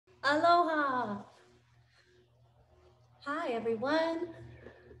Aloha. Hi, everyone.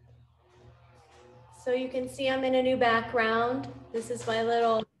 So you can see I'm in a new background. This is my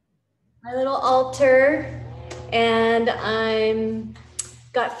little altar, and I'm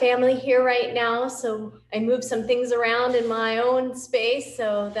got family here right now. So I moved some things around in my own space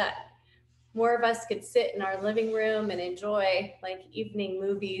so that more of us could sit in our living room and enjoy like evening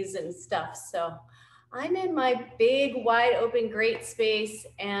movies and stuff. So I'm in my big, wide open, great space,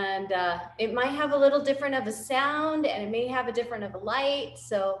 and it might have a little different of a sound, and it may have a different of a light.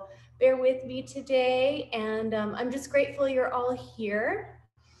 So bear with me today, and I'm just grateful you're all here.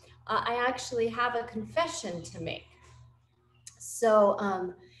 I actually have a confession to make. So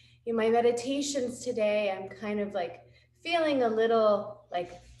in my meditations today, I'm kind of like feeling a little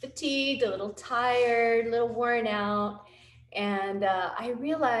like fatigued, a little tired, a little worn out. And I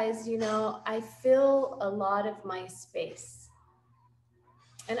realized, I fill a lot of my space.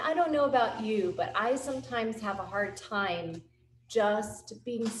 And I don't know about you, but I sometimes have a hard time just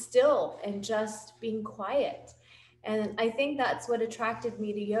being still and just being quiet. And I think that's what attracted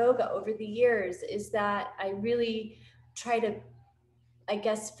me to yoga over the years, is that I really try to, I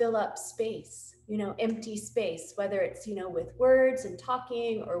guess, fill up space, empty space, whether it's, with words and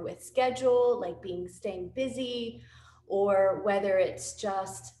talking, or with schedule, like staying busy, or whether it's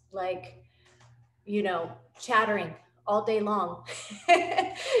just like, chattering all day long,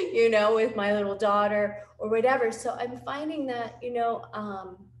 with my little daughter or whatever. So I'm finding that,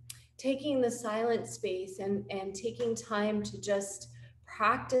 taking the silent space and taking time to just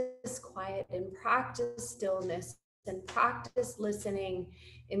practice quiet and practice stillness and practice listening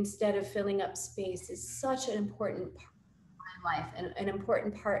instead of filling up space is such an important part of my life, and an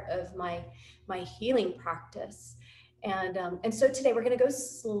important part of my healing practice. And so today we're going to go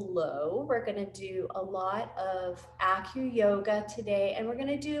slow. We're going to do a lot of AcuYoga today, and we're going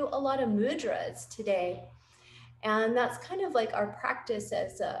to do a lot of mudras today. And that's kind of like our practice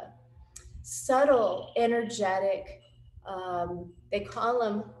as a subtle, energetic, they call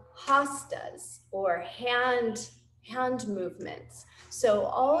them hastas, or hand movements. So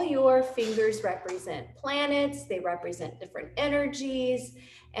all your fingers represent planets, they represent different energies.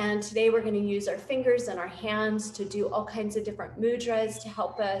 And today we're going to use our fingers and our hands to do all kinds of different mudras to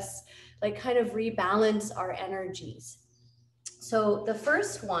help us like kind of rebalance our energies. So the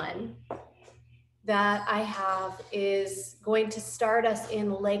first one that I have is going to start us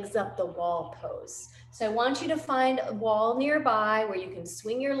in legs up the wall pose. So I want you to find a wall nearby where you can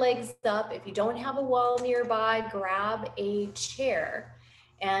swing your legs up. If you don't have a wall nearby, grab a chair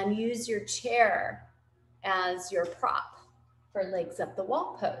and use your chair as your prop for legs up the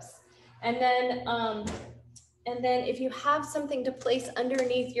wall pose. And then if you have something to place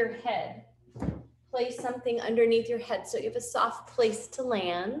underneath your head, place something underneath your head so you have a soft place to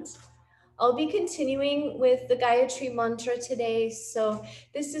land. I'll be continuing with the Gayatri mantra today. So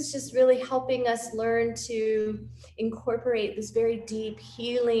this is just really helping us learn to incorporate this very deep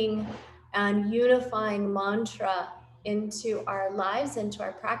healing and unifying mantra into our lives, into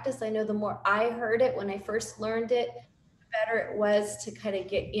our practice. I know the more I heard it when I first learned it, the better it was to kind of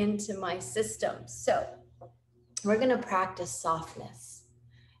get into my system. So we're going to practice softness,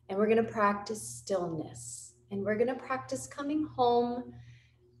 and we're going to practice stillness, and we're going to practice coming home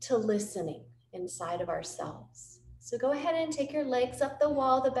to listening inside of ourselves. So go ahead and take your legs up the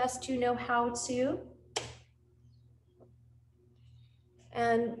wall the best you know how to.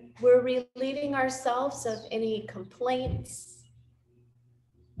 And we're relieving ourselves of any complaints,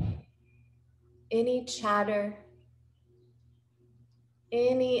 any chatter,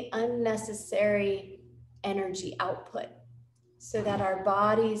 any unnecessary energy output, so that our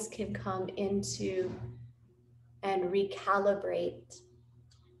bodies can come into and recalibrate.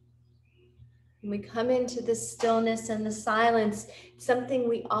 When we come into the stillness and the silence, it's something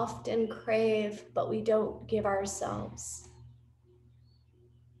we often crave, but we don't give ourselves.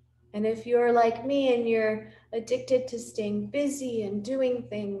 And if you're like me and you're addicted to staying busy and doing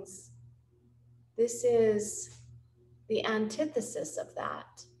things, this is the antithesis of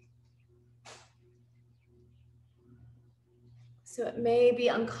that. So it may be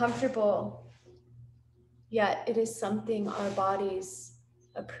uncomfortable, yet it is something our bodies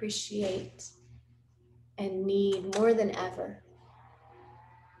appreciate and need more than ever.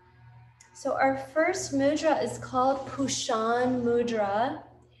 So our first mudra is called Pushan Mudra.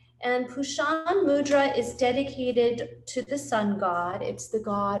 And Pushan Mudra is dedicated to the sun god. It's the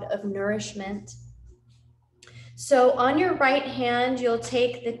god of nourishment. So on your right hand, you'll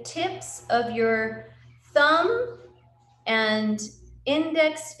take the tips of your thumb and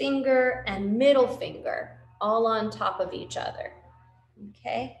index finger and middle finger all on top of each other.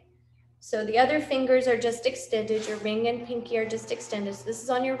 Okay? So the other fingers are just extended. Your ring and pinky are just extended. So this is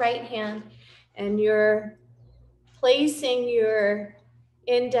on your right hand, and you're placing your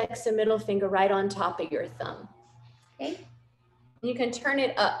index and middle finger right on top of your thumb. Okay? You can turn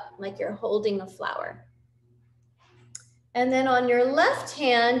it up like you're holding a flower. And then on your left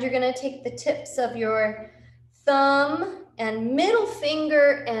hand, you're going to take the tips of your thumb and middle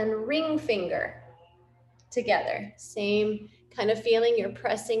finger and ring finger together. Same kind of feeling. You're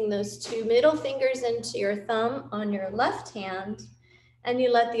pressing those two middle fingers into your thumb on your left hand, and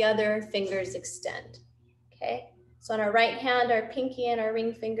you let the other fingers extend. Okay? So on our right hand, our pinky and our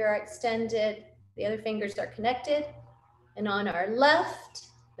ring finger are extended. The other fingers are connected. And on our left,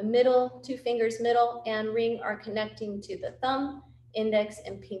 the middle, two fingers middle and ring are connecting to the thumb, index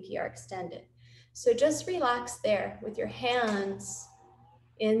and pinky are extended. So just relax there with your hands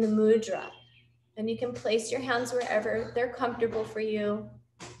in the mudra. And you can place your hands wherever they're comfortable for you.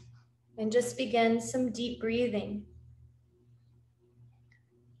 And just begin some deep breathing.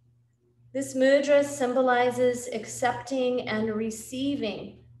 This mudra symbolizes accepting and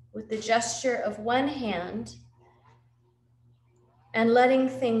receiving with the gesture of one hand, and letting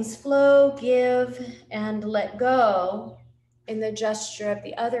things flow, give, and let go in the gesture of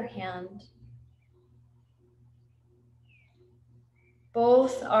the other hand.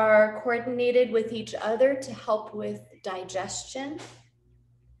 Both are coordinated with each other to help with digestion.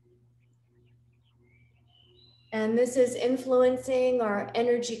 And this is influencing our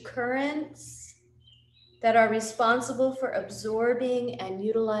energy currents that are responsible for absorbing and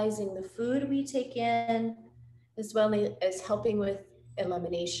utilizing the food we take in, as well as helping with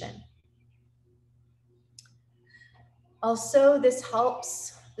elimination. Also, this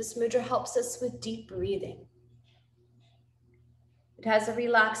mudra helps us with deep breathing. It has a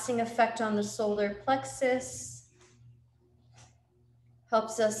relaxing effect on the solar plexus,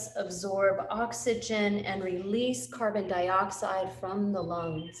 helps us absorb oxygen and release carbon dioxide from the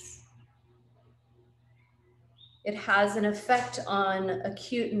lungs. It has an effect on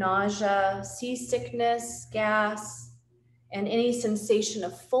acute nausea, seasickness, gas, and any sensation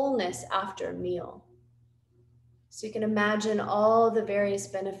of fullness after a meal. So you can imagine all the various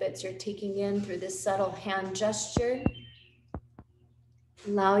benefits you're taking in through this subtle hand gesture.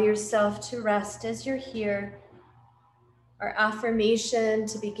 Allow yourself to rest as you're here. Our affirmation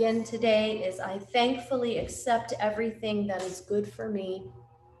to begin today is, I thankfully accept everything that is good for me.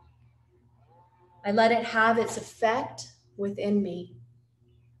 I let it have its effect within me,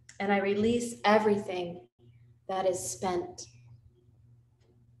 and I release everything that is spent.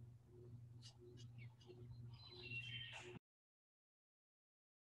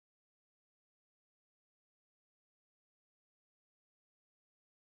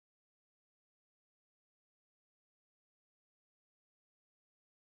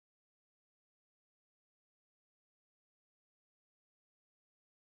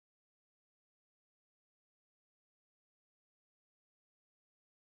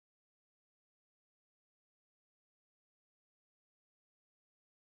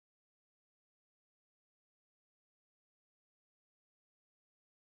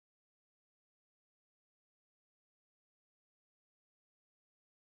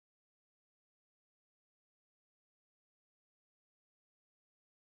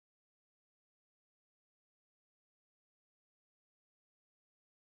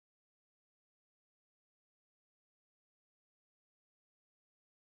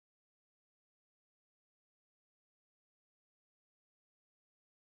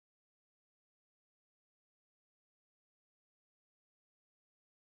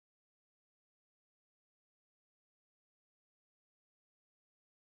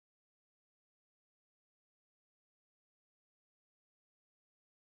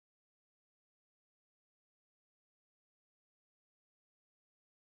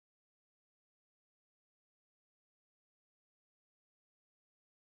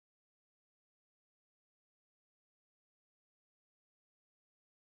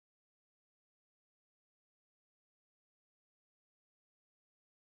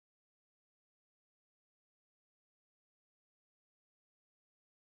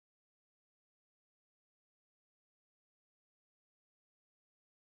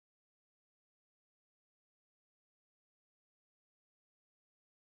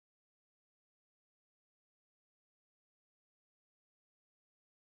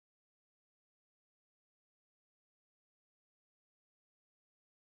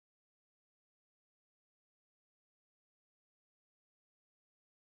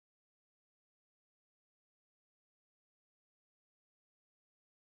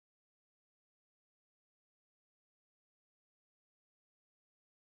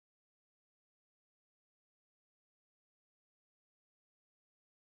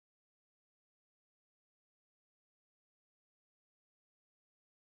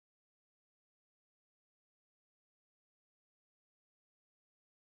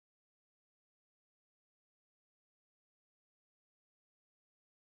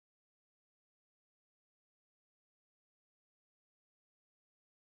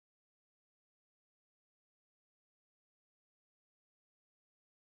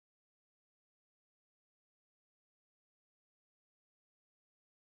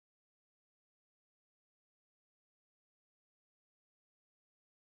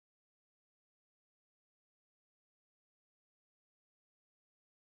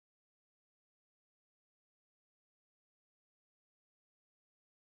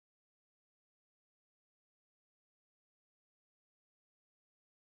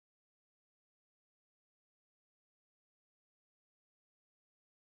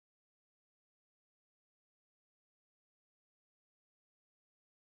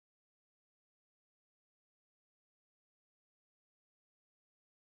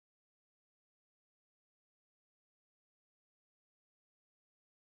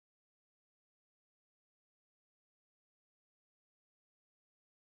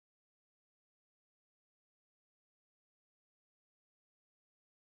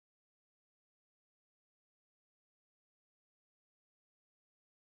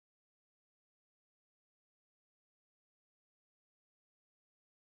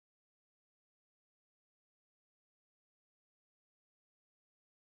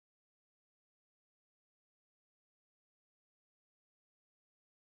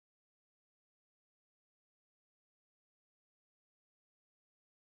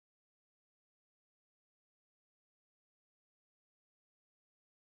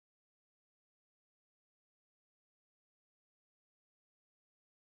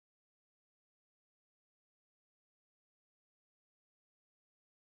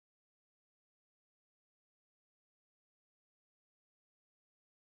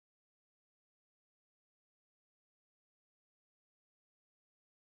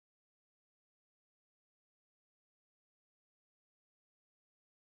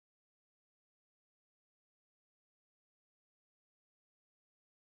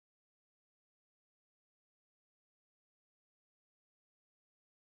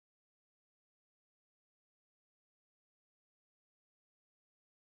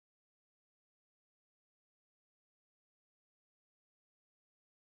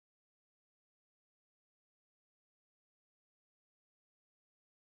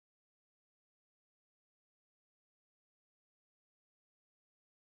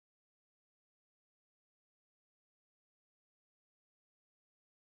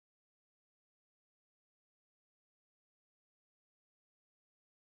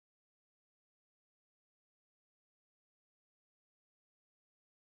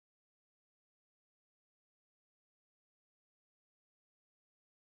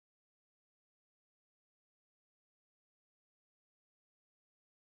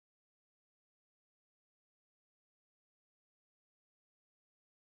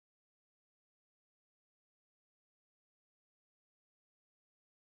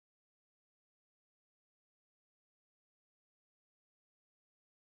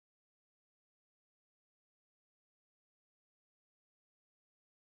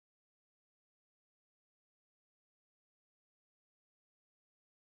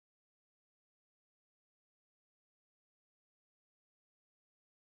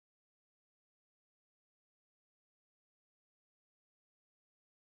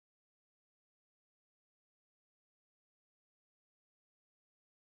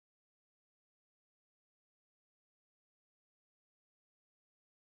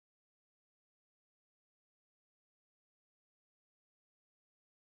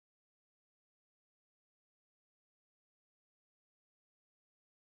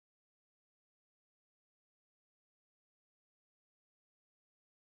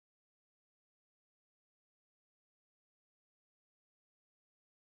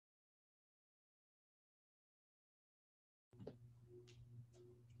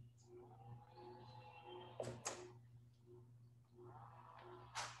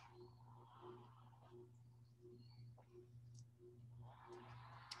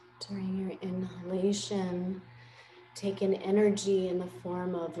 your inhalation, take in energy in the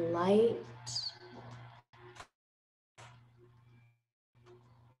form of light.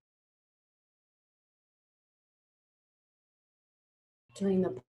 Doing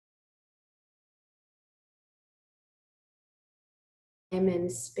the time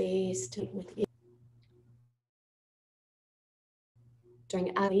and space to with you. During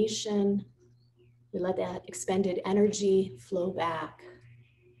exhalation, we let that expended energy flow back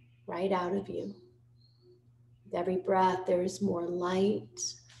right out of you. With every breath, there's more light,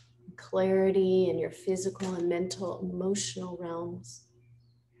 clarity in your physical and mental, emotional realms.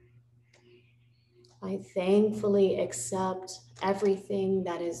 I thankfully accept everything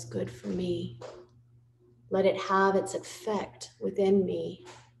that is good for me. Let it have its effect within me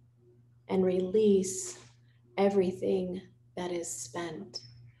and release everything that is spent.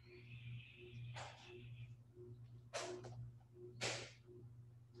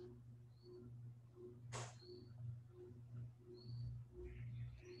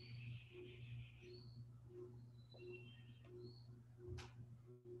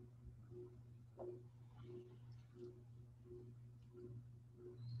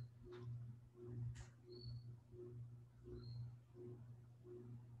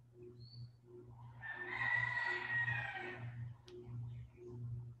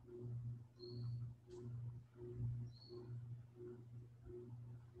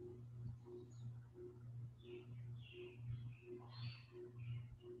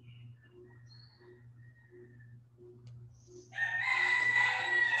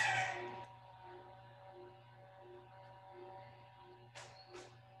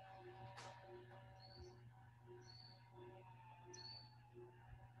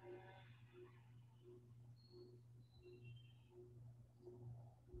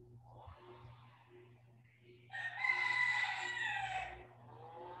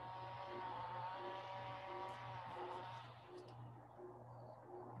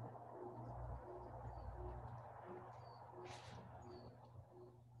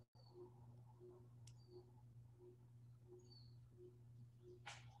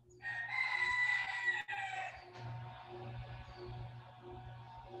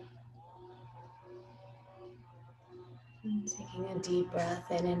 And taking a deep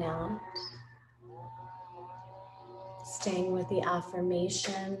breath in and out. Staying with the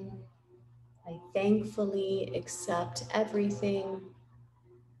affirmation, I thankfully accept everything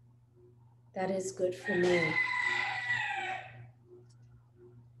that is good for me.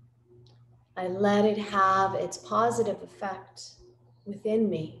 I let it have its positive effect within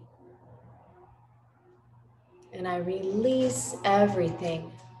me. And I release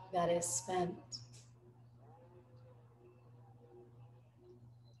everything that is spent.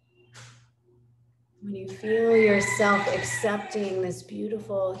 When you feel yourself accepting this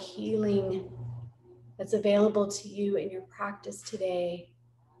beautiful healing that's available to you in your practice today,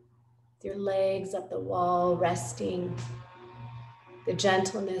 with your legs up the wall resting, the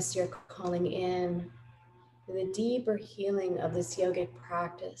gentleness you're calling in, and the deeper healing of this yogic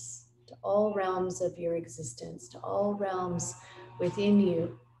practice to all realms of your existence, to all realms within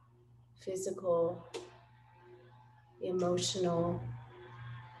you, physical, the emotional,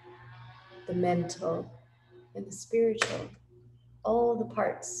 the mental, and the spiritual, all the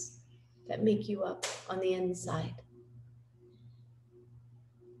parts that make you up on the inside.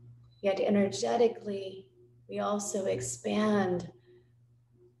 Yet energetically, we also expand.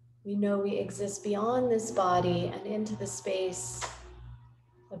 We know we exist beyond this body and into the space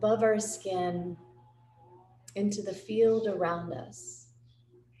above our skin, into the field around us.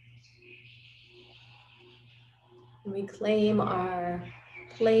 And we claim our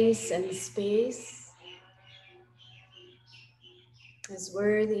place and space as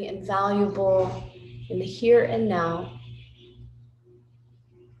worthy and valuable in the here and now.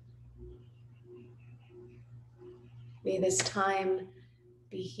 May this time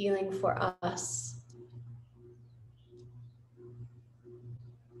be healing for us.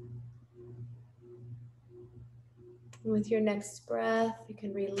 And with your next breath, you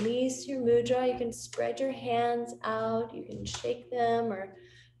can release your mudra. You can spread your hands out. You can shake them or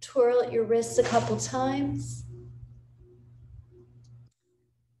twirl at your wrists a couple times.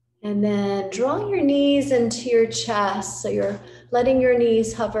 And then draw your knees into your chest. So you're letting your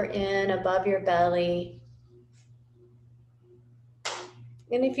knees hover in above your belly.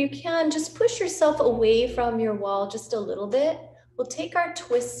 And if you can, just push yourself away from your wall just a little bit. We'll take our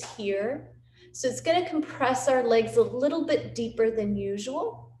twists here. So it's going to compress our legs a little bit deeper than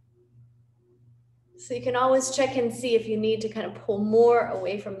usual. So you can always check and see if you need to kind of pull more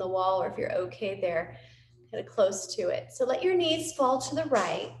away from the wall or if you're okay there, kind of close to it. So let your knees fall to the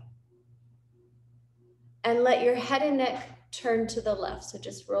right. And let your head and neck turn to the left. So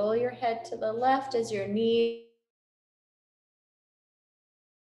just roll your head to the left as your knees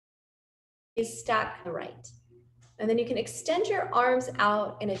stack to the right. And then you can extend your arms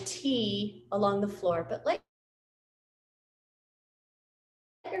out in a T along the floor, but let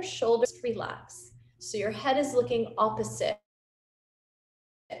your shoulders relax. So your head is looking opposite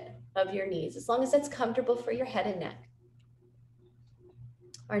of your knees, as long as that's comfortable for your head and neck.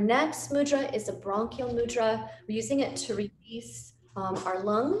 Our next mudra is a bronchial mudra. We're using it to release our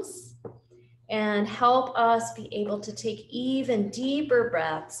lungs and help us be able to take even deeper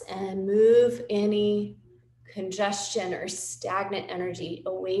breaths and move any congestion or stagnant energy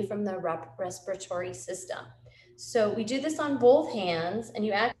away from the respiratory system. So we do this on both hands, and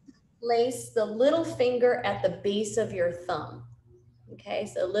you actually place the little finger at the base of your thumb. Okay,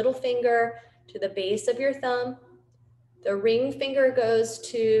 so little finger to the base of your thumb. The ring finger goes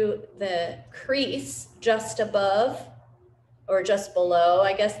to the crease just above or just below,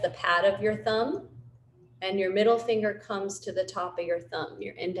 I guess, the pad of your thumb. And your middle finger comes to the top of your thumb.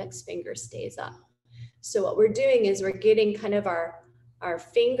 Your index finger stays up. So what we're doing is we're getting kind of our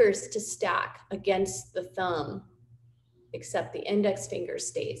fingers to stack against the thumb, except the index finger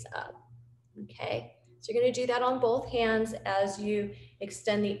stays up. Okay, so you're going to do that on both hands as you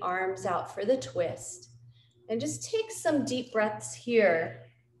extend the arms out for the twist. And just take some deep breaths here.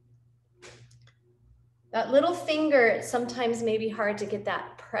 That little finger, it sometimes may be hard to get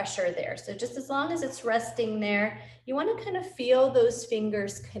that pressure there. So just as long as it's resting there, you want to kind of feel those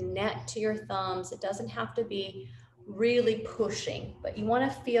fingers connect to your thumbs. It doesn't have to be really pushing, but you want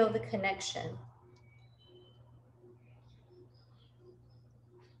to feel the connection.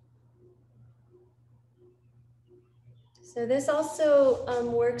 So this also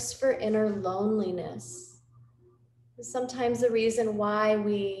works for inner loneliness. Sometimes the reason why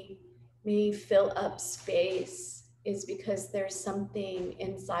we may fill up space is because there's something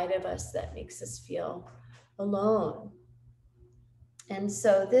inside of us that makes us feel alone. And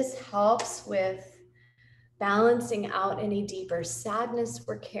so this helps with balancing out any deeper sadness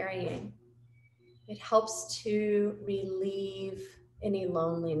we're carrying. It helps to relieve any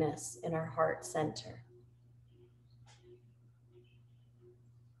loneliness in our heart center.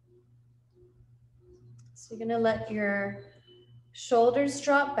 So you're going to let your shoulders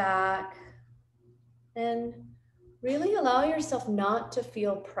drop back and really allow yourself not to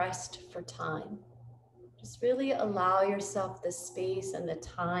feel pressed for time. Just really allow yourself the space and the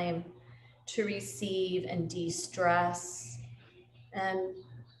time to receive and de-stress, and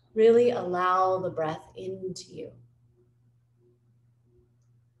really allow the breath into you.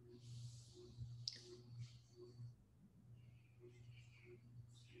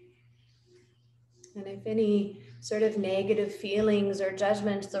 And if any sort of negative feelings or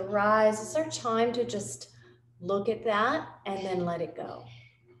judgments arise, it's our time to just look at that and then let it go.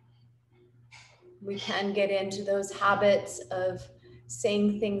 We can get into those habits of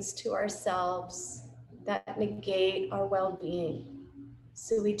saying things to ourselves that negate our well-being.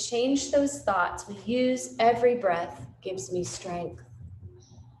 So we change those thoughts. We use every breath gives me strength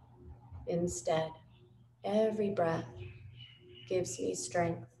instead. Every breath gives me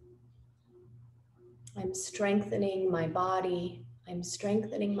strength. I'm strengthening my body. I'm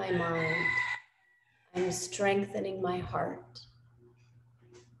strengthening my mind. I'm strengthening my heart.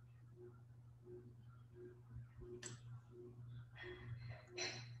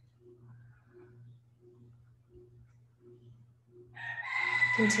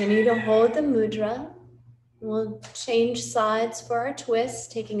 Continue to hold the mudra. We'll change sides for our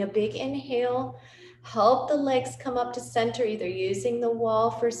twist, taking a big inhale. Help the legs come up to center, either using the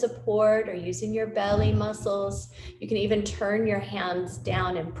wall for support or using your belly muscles. You can even turn your hands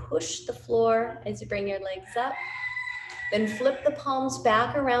down and push the floor as you bring your legs up. Then flip the palms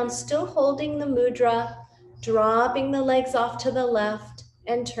back around, still holding the mudra, dropping the legs off to the left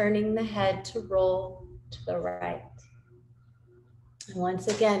and turning the head to roll to the right. And once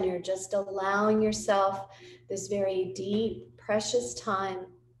again, you're just allowing yourself this very deep, precious time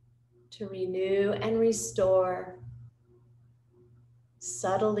to renew and restore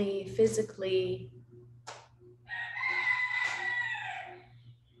subtly, physically,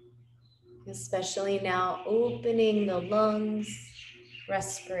 especially now opening the lungs,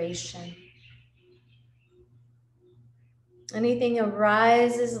 respiration. Anything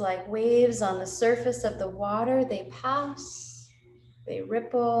arises like waves on the surface of the water, they pass, they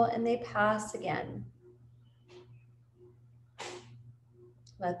ripple, and they pass again.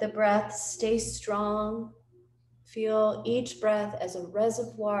 Let the breath stay strong. Feel each breath as a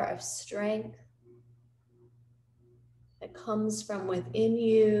reservoir of strength that comes from within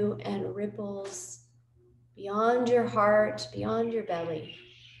you and ripples beyond your heart, beyond your belly,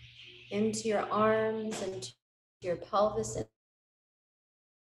 into your arms, into your pelvis,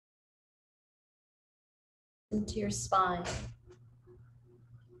 into your spine.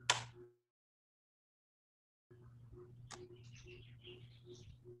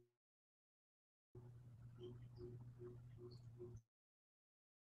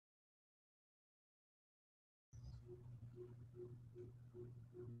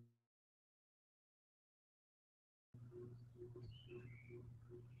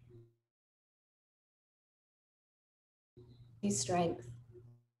 Strength.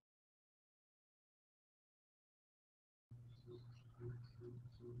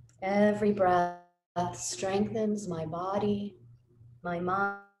 Every breath strengthens my body, my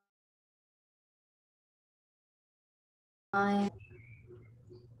mind.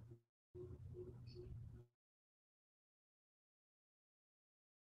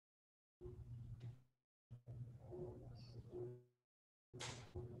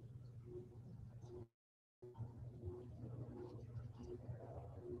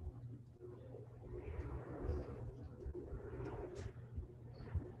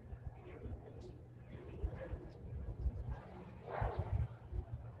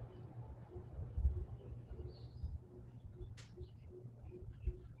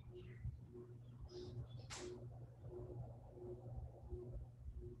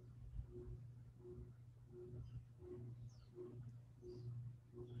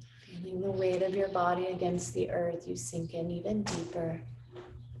 Feeling the weight of your body against the earth, you sink in even deeper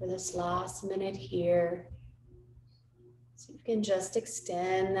for this last minute here. So you can just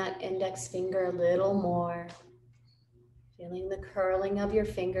extend that index finger a little more. Feeling the curling of your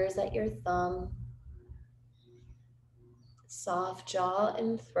fingers at your thumb. Soft jaw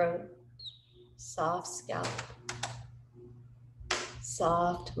and throat. Soft scalp.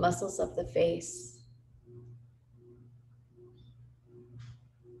 Soft muscles of the face.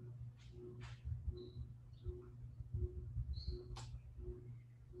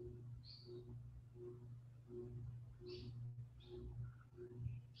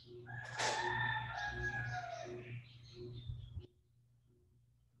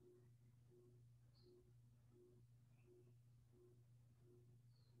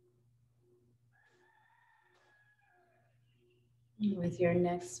 With your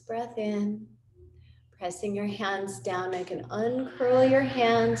next breath in, pressing your hands down, you can uncurl your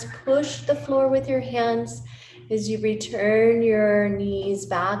hands, push the floor with your hands as you return your knees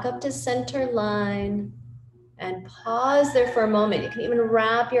back up to center line, and pause there for a moment. You can even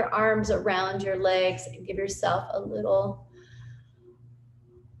wrap your arms around your legs and give yourself a little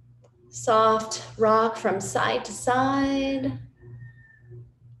soft rock from side to side.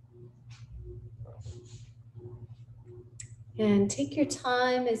 And take your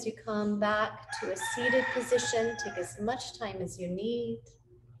time as you come back to a seated position. Take as much time as you need.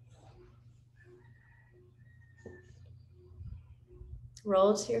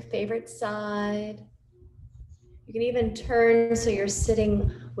 Roll to your favorite side. You can even turn so you're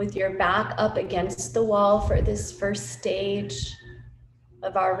sitting with your back up against the wall for this first stage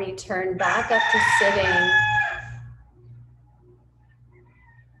of our return back up to sitting.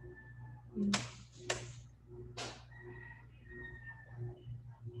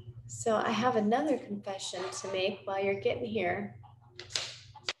 So I have another confession to make while you're getting here.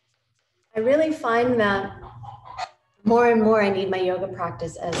 I really find that more and more I need my yoga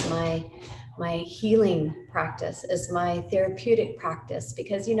practice as my healing practice, as my therapeutic practice,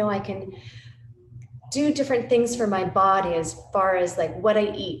 because, you know, I can do different things for my body as far as like what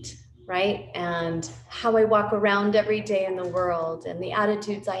I eat, right? And how I walk around every day in the world and the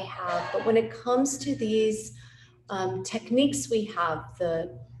attitudes I have. But when it comes to these techniques we have,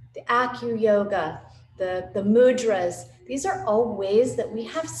 the AcuYoga, the Mudras, these are all ways that we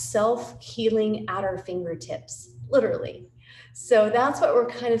have self-healing at our fingertips, literally. So that's what we're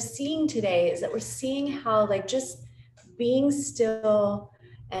kind of seeing today, is that we're seeing how like just being still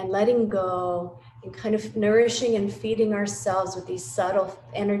and letting go and kind of nourishing and feeding ourselves with these subtle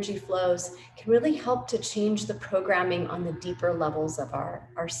energy flows can really help to change the programming on the deeper levels of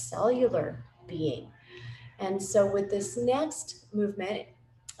our cellular being. And so with this next movement,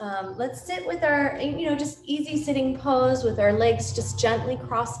 let's sit with our, you know, just easy sitting pose with our legs just gently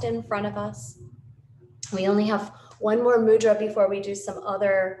crossed in front of us. We only have one more mudra before we do some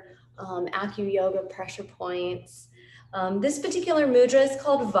other AcuYoga pressure points. This particular mudra is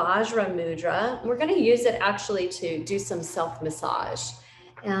called Vajra Mudra. We're going to use it actually to do some self-massage.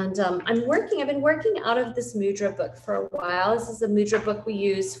 And I've been working out of this mudra book for a while. This is a mudra book we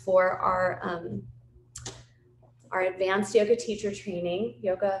use for our advanced yoga teacher training,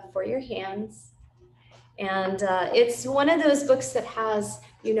 Yoga for Your Hands. And it's one of those books that has,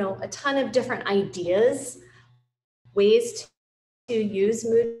 you know, a ton of different ideas, ways to use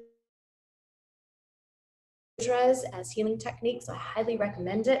mudras as healing techniques. So I highly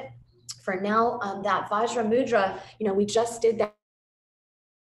recommend it. For now, that Vajra mudra, you know, we just did that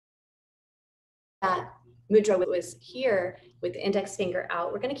mudra was here with the index finger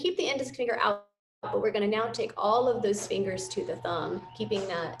out. We're going to keep the index finger out, but we're going to now take all of those fingers to the thumb, keeping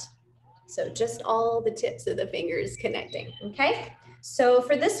that. So just all the tips of the fingers connecting, okay? So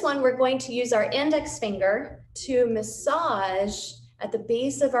for this one, we're going to use our index finger to massage at the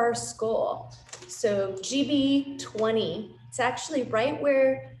base of our skull. So GB20, it's actually right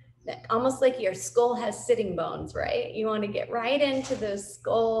where, almost like your skull has sitting bones, right? You want to get right into the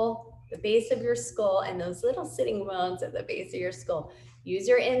skull, the base of your skull, and those little sitting bones at the base of your skull. Use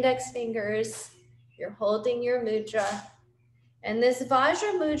your index fingers. You're holding your mudra. And this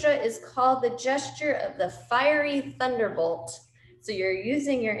Vajra mudra is called the gesture of the fiery thunderbolt. So you're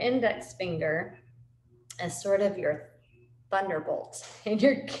using your index finger as sort of your thunderbolt, and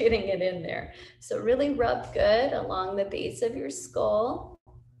you're getting it in there. So really rub good along the base of your skull.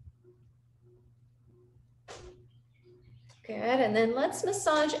 Good, and then let's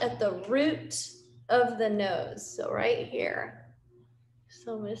massage at the root of the nose. So right here.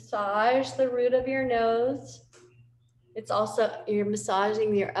 So massage the root of your nose. It's also, you're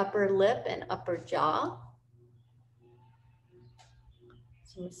massaging your upper lip and upper jaw.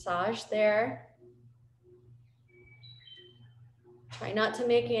 So massage there. Try not to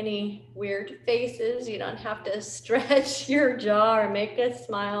make any weird faces. You don't have to stretch your jaw or make a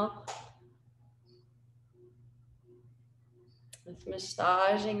smile. It's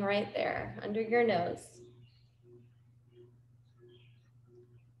massaging right there under your nose.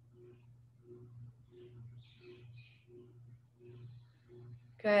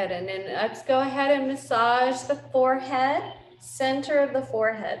 Good, and then let's go ahead and massage the forehead, center of the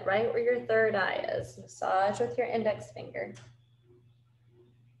forehead, right where your third eye is. Massage with your index finger.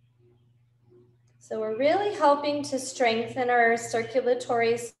 So we're really helping to strengthen our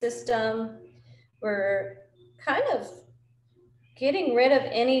circulatory system. We're kind of getting rid of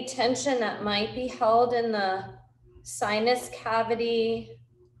any tension that might be held in the sinus cavity,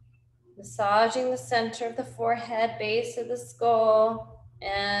 massaging the center of the forehead, base of the skull,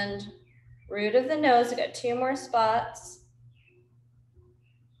 and root of the nose. We've got 2 more spots.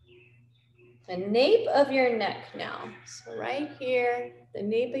 The nape of your neck now. So right here, the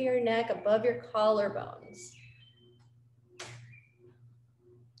nape of your neck above your collarbones.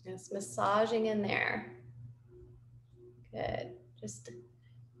 Just massaging in there. Good. Just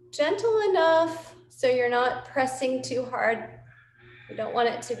gentle enough so you're not pressing too hard. You don't want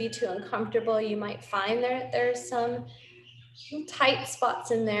it to be too uncomfortable. You might find there's some tight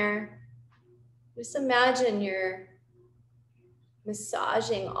spots in there. Just imagine you're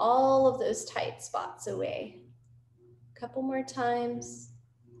massaging all of those tight spots away. A couple more times.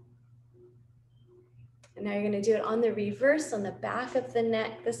 And now you're going to do it on the reverse, on the back of the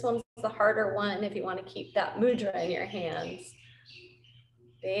neck. This one's the harder one if you want to keep that mudra in your hands.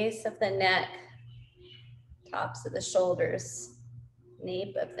 Base of the neck, tops of the shoulders,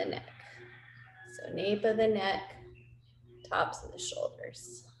 nape of the neck. So nape of the neck, tops of the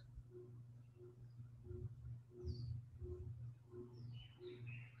shoulders.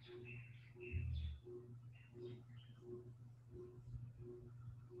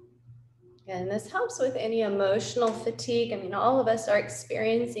 And this helps with any emotional fatigue. I mean, all of us are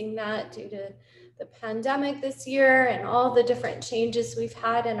experiencing that due to the pandemic this year and all the different changes we've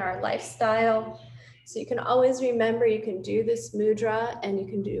had in our lifestyle. So you can always remember you can do this mudra and you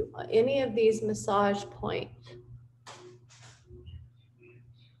can do any of these massage points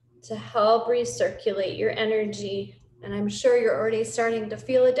to help recirculate your energy. And I'm sure you're already starting to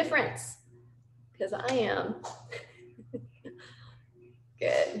feel a difference, because I am.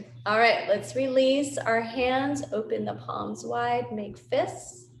 Good. All right, let's release our hands. Open the palms wide, make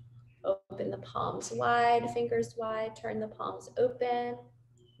fists. Open the palms wide, fingers wide, turn the palms open,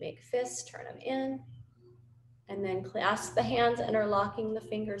 make fists, turn them in. And then clasp the hands, interlocking the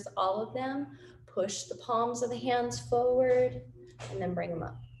fingers, all of them. Push the palms of the hands forward and then bring them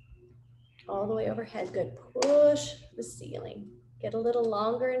up. All the way overhead, good. Push the ceiling. Get a little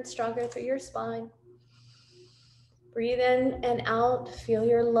longer and stronger through your spine. Breathe in and out, feel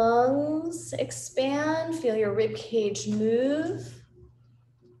your lungs expand, feel your rib cage move.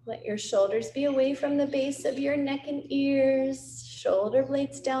 Let your shoulders be away from the base of your neck and ears, shoulder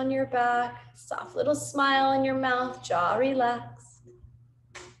blades down your back, soft little smile in your mouth, jaw relaxed.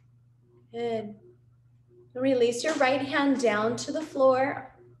 Good. Release your right hand down to the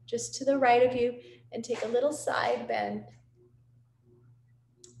floor, just to the right of you. And take a little side bend.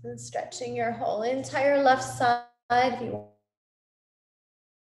 And stretching your whole entire left side. If you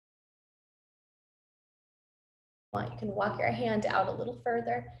want, you can walk your hand out a little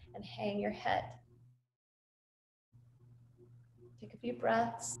further and hang your head. Take a few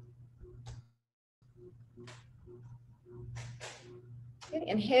breaths. Good.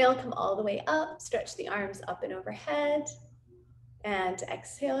 Inhale, come all the way up. Stretch the arms up and overhead. And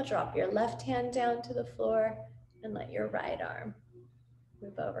exhale, drop your left hand down to the floor and let your right arm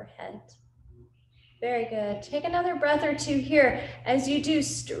move overhead. Very good. Take another breath or two here. As you do,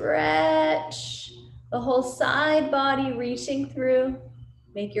 stretch the whole side body, reaching through.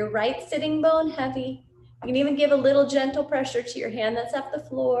 Make your right sitting bone heavy. You can even give a little gentle pressure to your hand that's at the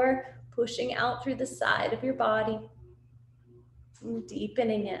floor, pushing out through the side of your body. And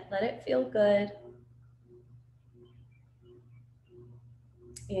deepening it. Let it feel good.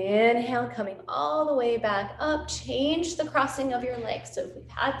 Inhale, coming all the way back up. Change the crossing of your legs. So if we've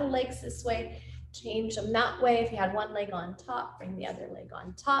had the legs this way, change them that way. If you had one leg on top, bring the other leg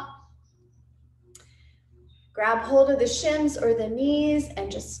on top. Grab hold of the shins or the knees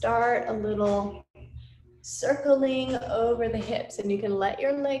and just start a little circling over the hips. And you can let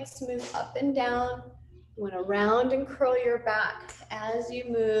your legs move up and down. You want to round and curl your back as you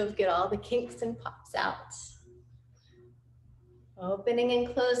move. Get all the kinks and pops out. Opening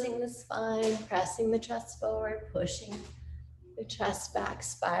and closing the spine, pressing the chest forward, pushing the chest back,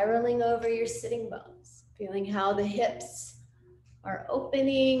 spiraling over your sitting bones. Feeling how the hips are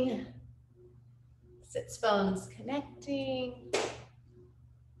opening, sits bones connecting.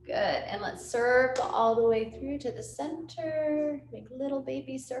 Good, and let's circle all the way through to the center. Make little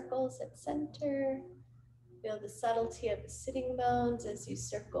baby circles at center. Feel the subtlety of the sitting bones as you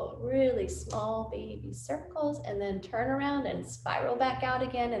circle really small baby circles and then turn around and spiral back out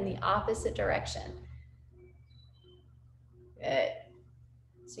again in the opposite direction. Good.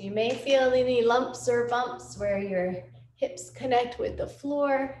 So you may feel any lumps or bumps where your hips connect with the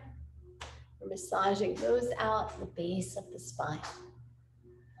floor. We're massaging those out the base of the spine.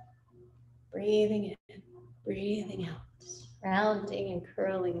 Breathing in, breathing out. Rounding and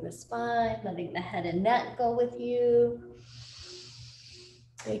curling the spine, letting the head and neck go with you.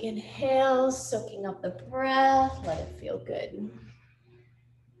 Big inhale, soaking up the breath, let it feel good.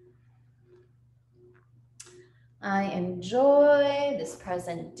 I enjoy this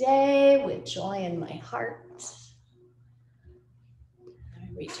present day with joy in my heart.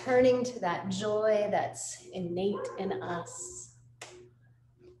 I'm returning to that joy that's innate in us.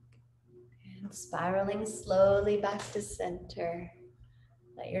 Spiraling slowly back to center.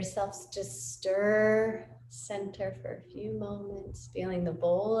 Let yourself just stir center for a few moments, feeling the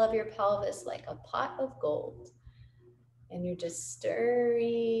bowl of your pelvis like a pot of gold. And you're just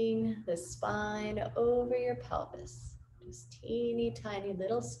stirring the spine over your pelvis. Just teeny tiny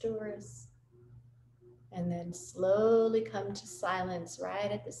little stirs. And then slowly come to silence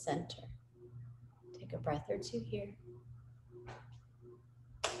right at the center. Take a breath or two here.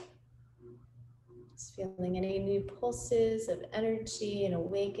 Feeling any new pulses of energy and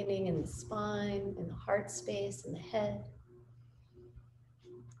awakening in the spine, in the heart space, in the head.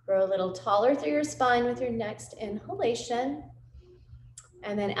 Grow a little taller through your spine with your next inhalation.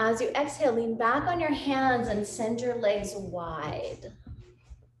 And then as you exhale, lean back on your hands and send your legs wide.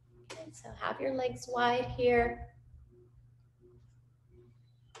 Okay, so have your legs wide here.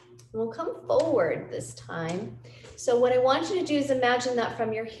 We'll come forward this time. So what I want you to do is imagine that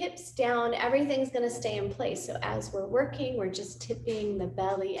from your hips down, everything's going to stay in place. So as we're working, we're just tipping the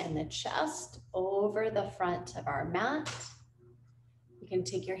belly and the chest over the front of our mat. You can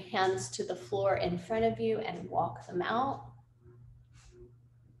take your hands to the floor in front of you and walk them out.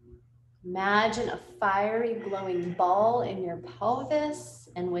 Imagine a fiery glowing ball in your pelvis.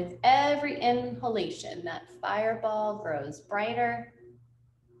 And with every inhalation, that fireball grows brighter.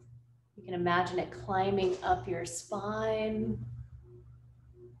 You can imagine it climbing up your spine,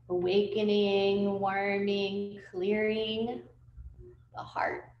 awakening, warming, clearing the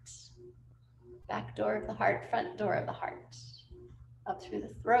heart. Back door of the heart, front door of the heart. Up through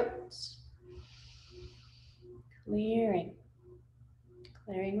the throat. Clearing.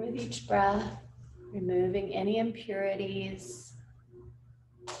 Clearing with each breath. Removing any impurities.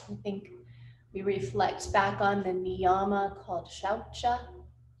 I think we reflect back on the niyama called shaucha.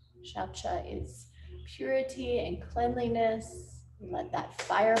 Shaucha is purity and cleanliness. Let that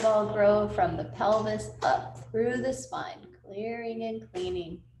fireball grow from the pelvis up through the spine, clearing and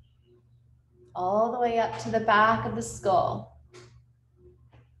cleaning, all the way up to the back of the skull,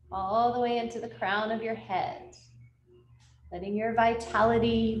 all the way into the crown of your head, letting your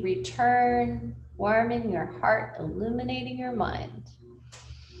vitality return, warming your heart, illuminating your mind.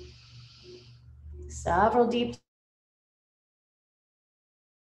 Several deep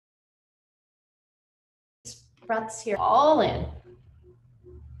breaths here, all in.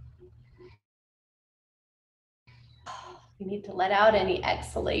 You need to let out any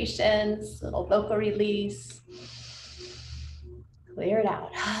exhalations, little vocal release. Clear it out.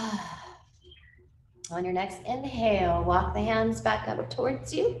 On your next inhale, walk the hands back up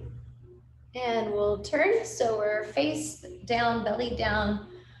towards you. And we'll turn so we're face down, belly down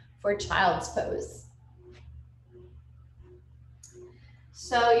for child's pose.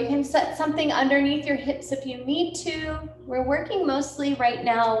 So you can set something underneath your hips if you need to. We're working mostly right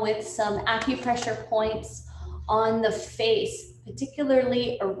now with some acupressure points on the face,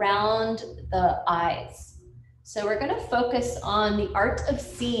 particularly around the eyes. So we're going to focus on the art of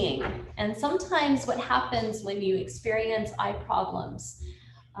seeing. And sometimes what happens when you experience eye problems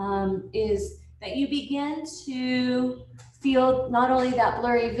is that you begin to feel not only that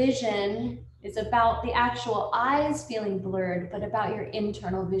blurry vision is about the actual eyes feeling blurred, but about your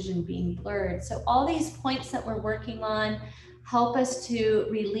internal vision being blurred. So all these points that we're working on help us to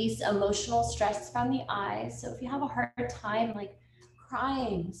release emotional stress from the eyes. So if you have a hard time like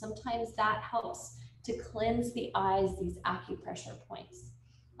crying, sometimes that helps to cleanse the eyes, these acupressure points.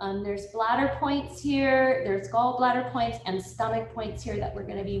 There's bladder points here, there's gallbladder points and stomach points here that we're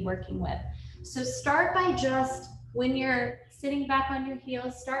going to be working with. So start by just, when you're sitting back on your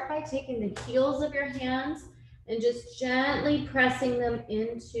heels, start by taking the heels of your hands and just gently pressing them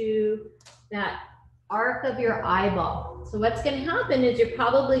into that arc of your eyeball. So what's going to happen is you're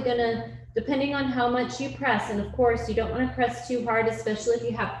probably going to, depending on how much you press, and of course you don't want to press too hard, especially if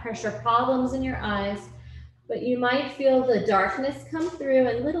you have pressure problems in your eyes, but you might feel the darkness come through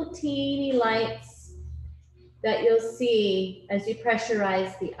and little teeny lights that you'll see as you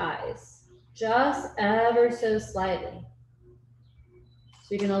pressurize the eyes, just ever so slightly. So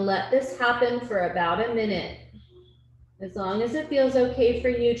you're going to let this happen for about a minute. As long as it feels okay for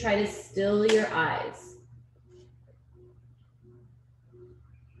you, try to still your eyes.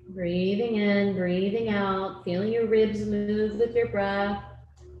 Breathing in, breathing out, feeling your ribs move with your breath.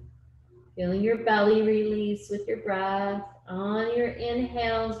 Feeling your belly release with your breath. On your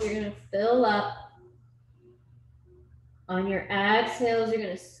inhales, you're going to fill up. On your exhales, you're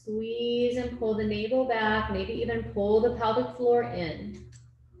going to squeeze and pull the navel back, maybe even pull the pelvic floor in.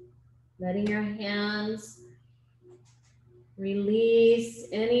 Letting your hands release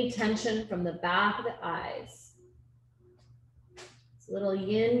any tension from the back of the eyes. It's a little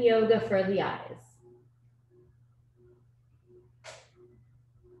yin yoga for the eyes.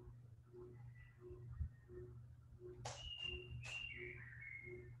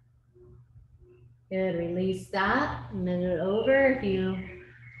 Good, release that, minute over. If you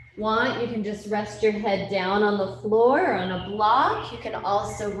want, you can just rest your head down on the floor or on a block. You can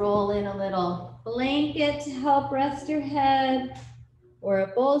also roll in a little blanket to help rest your head or a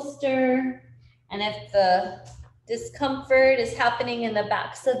bolster. And if the discomfort is happening in the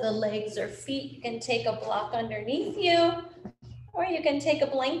backs of the legs or feet, you can take a block underneath you, or you can take a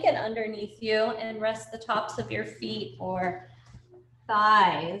blanket underneath you and rest the tops of your feet or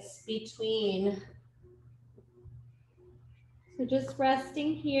thighs between. So just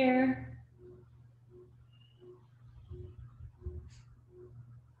resting here.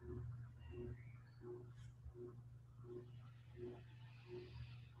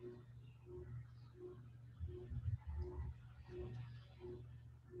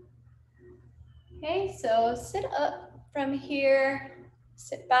 Okay, so sit up from here,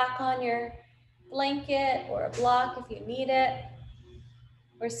 sit back on your blanket or a block if you need it.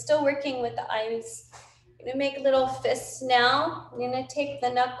 We're still working with the eyes. I'm gonna make little fists now. I'm gonna take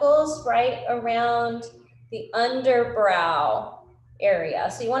the knuckles right around the underbrow area.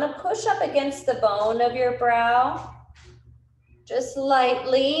 So you wanna push up against the bone of your brow, just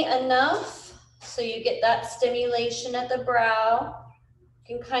lightly enough so you get that stimulation at the brow.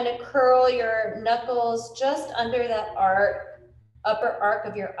 You can kind of curl your knuckles just under that upper arc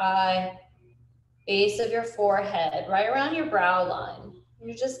of your eye, base of your forehead, right around your brow line.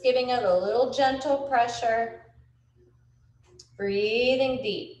 You're just giving it a little gentle pressure, breathing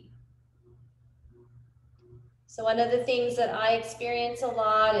deep. So one of the things that I experience a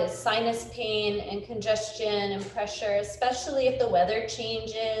lot is sinus pain and congestion and pressure, especially if the weather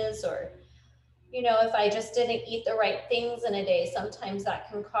changes, or you know, if I just didn't eat the right things in a day, sometimes that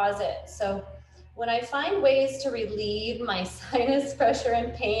can cause it. So when I find ways to relieve my sinus pressure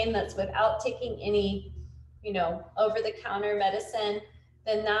and pain that's without taking any, you know, over-the-counter medicine,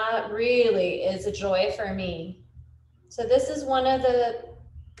 then that really is a joy for me. So this is one of the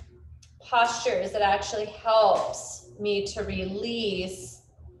postures that actually helps me to release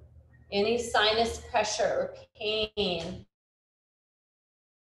any sinus pressure or pain,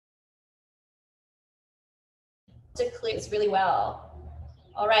 to clear this really well.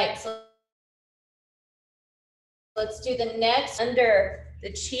 All right, so let's do the next under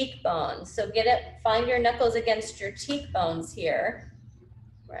the cheekbones. So get it, find your knuckles against your cheekbones here,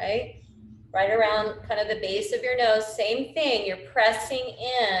 right? Right around kind of the base of your nose. Same thing, you're pressing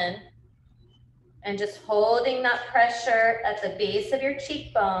in and just holding that pressure at the base of your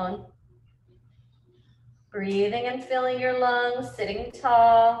cheekbone. Breathing and filling your lungs, sitting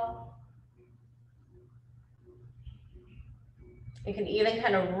tall. You can even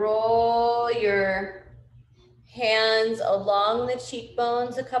kind of roll your hands along the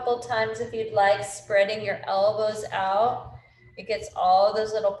cheekbones a couple times if you'd like, spreading your elbows out. It gets all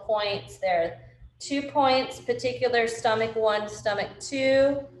those little points there. 2 points, particular stomach 1, stomach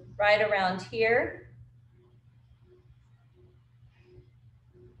 2, right around here.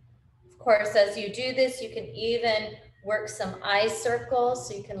 Of course, as you do this, you can even work some eye circles,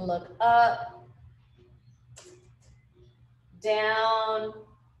 so you can look up, down,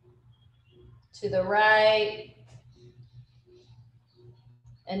 to the right,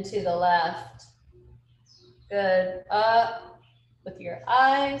 and to the left. Good. Up with your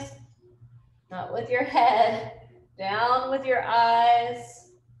eyes, not with your head. Down with your eyes,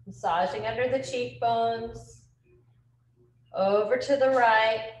 massaging under the cheekbones. Over to the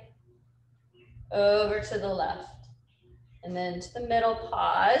right, over to the left. And then to the middle,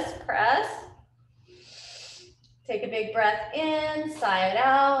 pause, press. Take a big breath in, sigh it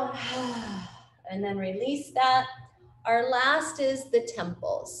out, and then release that. Our last is the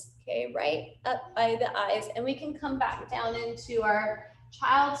temples, okay, right up by the eyes. And we can come back down into our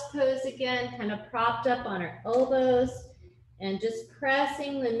child's pose again, kind of propped up on our elbows and just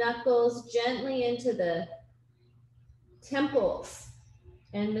pressing the knuckles gently into the temples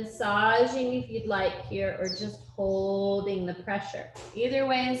and massaging if you'd like here, or just holding the pressure. Either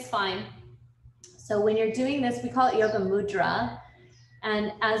way is fine. So when you're doing this, we call it yoga mudra.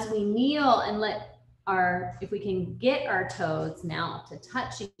 And as we kneel and let if we can get our toes now to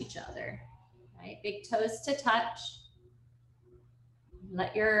touch each other, right? Big toes to touch.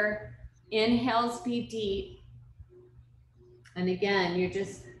 Let your inhales be deep. And again, you're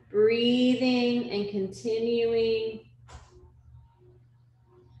just breathing and continuing.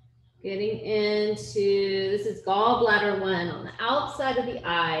 Getting into, this is gallbladder 1 on the outside of the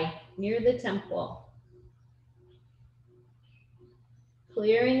eye, near the temple.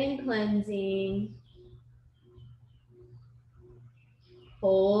 Clearing and cleansing.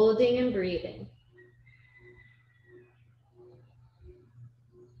 Holding and breathing.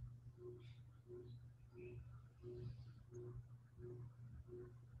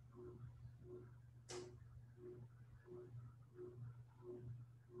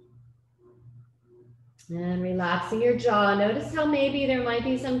 And relaxing your jaw. Notice how maybe there might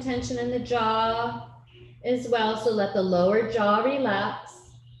be some tension in the jaw as well. So let the lower jaw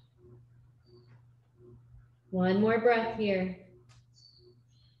relax. One more breath here.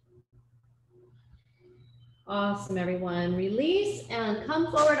 Awesome, everyone. Release and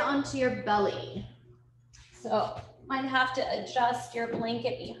come forward onto your belly. So might have to adjust your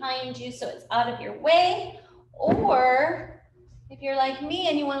blanket behind you so it's out of your way, or if you're like me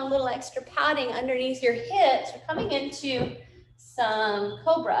and you want a little extra padding underneath your hips, we're coming into some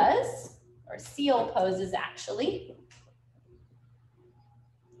cobras, or seal poses actually,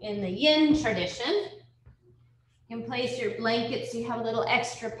 in the yin tradition. You can place your blanket so you have a little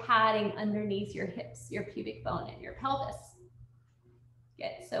extra padding underneath your hips, your pubic bone, and your pelvis.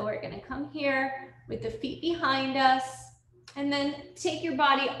 Good, so we're gonna come here with the feet behind us, and then take your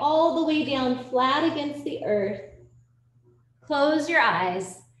body all the way down flat against the earth. Close your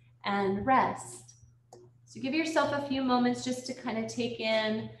eyes and rest. So give yourself a few moments just to kind of take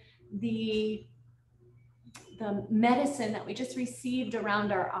in the medicine that we just received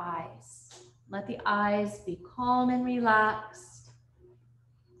around our eyes. Let the eyes be calm and relaxed.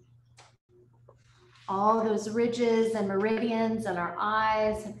 All those ridges and meridians on our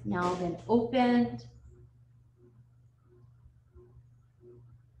eyes have now been opened.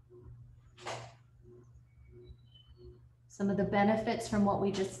 Some of the benefits from what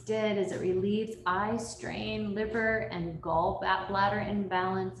we just did is it relieves eye strain, liver and gallbladder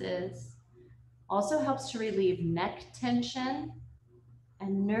imbalances. Also helps to relieve neck tension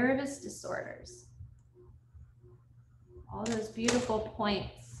and nervous disorders. All those beautiful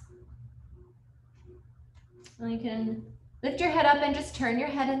points. So you can lift your head up and just turn your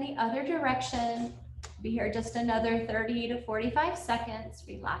head in the other direction. Be here just another 30 to 45 seconds,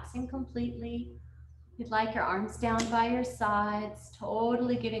 relaxing completely. If you'd like, your arms down by your sides,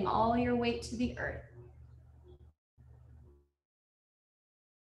 totally giving all your weight to the earth.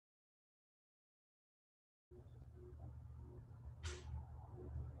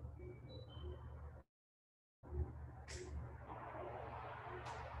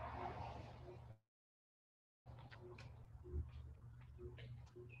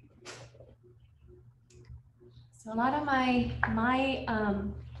 So a lot of my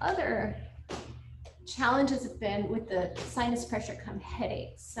other challenges have been with the sinus pressure come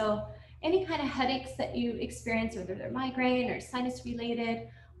headaches. So any kind of headaches that you experience, whether they're migraine or sinus related,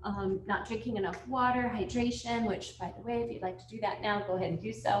 not drinking enough water, hydration, which by the way, if you'd like to do that now, go ahead and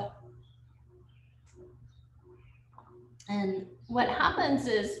do so. And what happens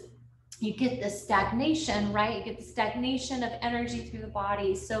is you get this stagnation, right? You get the stagnation of energy through the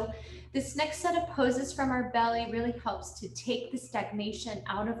body. So this next set of poses from our belly really helps to take the stagnation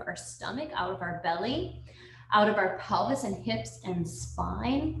out of our stomach, out of our belly, out of our pelvis and hips and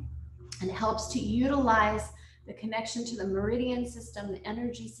spine, and it helps to utilize the connection to the meridian system, the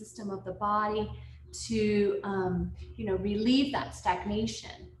energy system of the body to, relieve that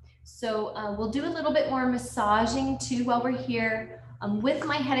stagnation. So we'll do a little bit more massaging too while we're here. With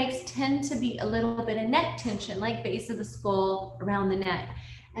my headaches tend to be a little bit of neck tension, like base of the skull, around the neck.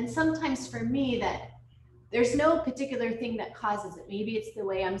 And sometimes for me that there's no particular thing that causes it. Maybe it's the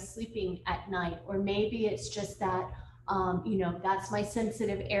way I'm sleeping at night, or maybe it's just that, that's my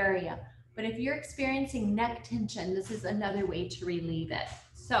sensitive area. But if you're experiencing neck tension, this is another way to relieve it.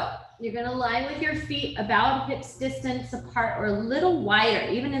 So you're gonna lie with your feet about hips distance apart or a little wider,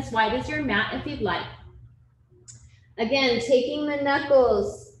 even as wide as your mat if you'd like. Again, taking the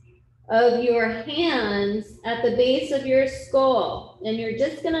knuckles of your hands at the base of your skull, and you're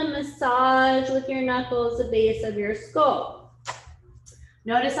just gonna massage with your knuckles the base of your skull.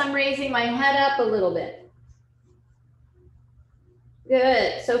 Notice I'm raising my head up a little bit.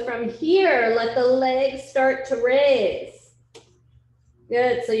 Good, so from here, let the legs start to raise.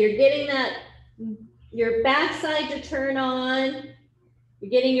 Good, so you're getting that, your backside to turn on, you're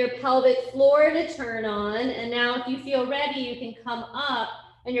getting your pelvic floor to turn on, and now if you feel ready, you can come up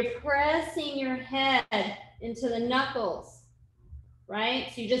and you're pressing your head into the knuckles,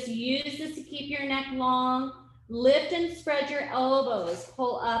 right? So you just use this to keep your neck long. Lift and spread your elbows,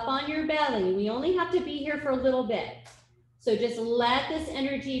 pull up on your belly. We only have to be here for a little bit. So just let this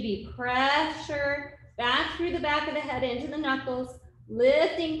energy be pressure back through the back of the head into the knuckles,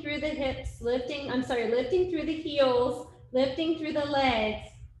 lifting through the hips, lifting through the heels, lifting through the legs.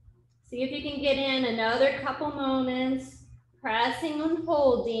 See if you can get in another couple moments, pressing and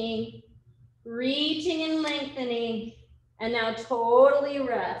holding, reaching and lengthening, and now totally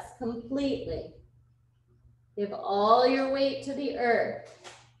rest completely. Give all your weight to the earth.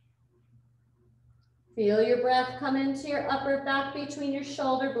 Feel your breath come into your upper back between your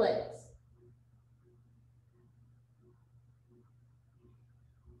shoulder blades.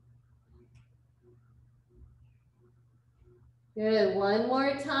 Good, one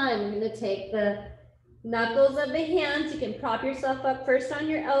more time. You're gonna take the knuckles of the hands. You can prop yourself up first on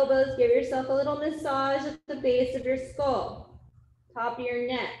your elbows. Give yourself a little massage at the base of your skull, top of your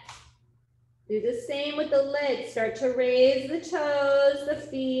neck. Do the same with the legs. Start to raise the toes, the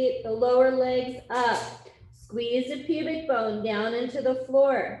feet, the lower legs up. Squeeze the pubic bone down into the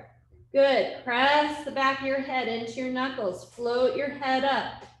floor. Good. Press the back of your head into your knuckles. Float your head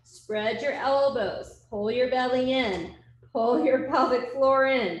up. Spread your elbows. Pull your belly in. Pull your pelvic floor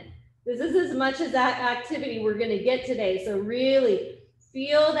in. This is as much as that activity we're going to get today. So really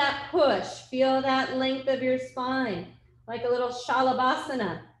feel that push. Feel that length of your spine, like a little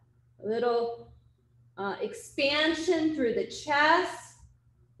shalabhasana. A little expansion through the chest,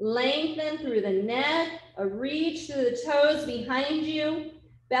 lengthen through the neck, a reach through the toes behind you,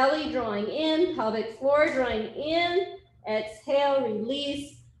 belly drawing in, pelvic floor drawing in. Exhale,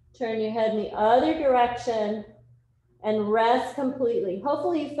 release, turn your head in the other direction and rest completely.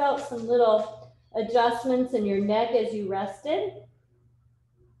 Hopefully you felt some little adjustments in your neck as you rested.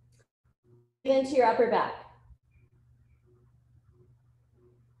 Into your upper back.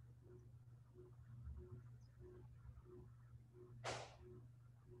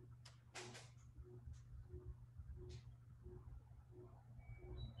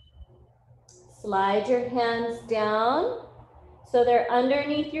 Slide your hands down so they're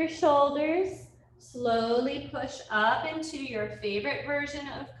underneath your shoulders. Slowly push up into your favorite version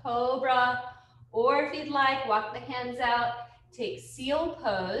of Cobra, or if you'd like, walk the hands out, take seal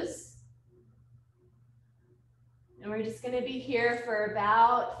pose. And we're just gonna be here for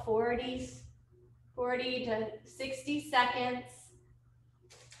about 40 40 to 60 seconds.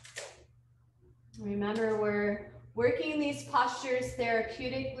 Remember, we're working these postures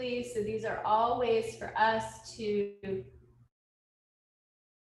therapeutically, so these are all ways for us to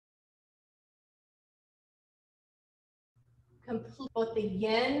complete both the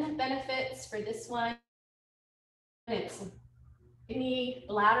yin benefits for this one. It's kidney,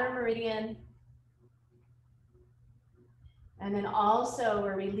 bladder meridian. And then also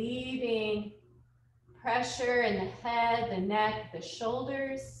we're relieving pressure in the head, the neck, the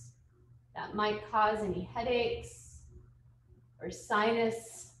shoulders that might cause any headaches or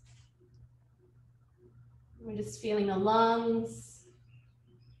sinus. We're just feeling the lungs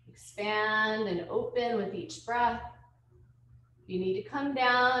expand and open with each breath. If you need to come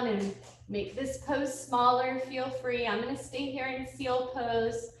down and make this pose smaller, feel free. I'm going to stay here in seal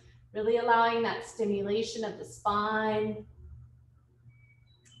pose, really allowing that stimulation of the spine.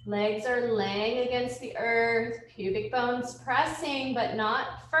 Legs are laying against the earth, pubic bones pressing, but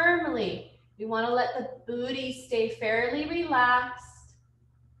not firmly. We want to let the booty stay fairly relaxed.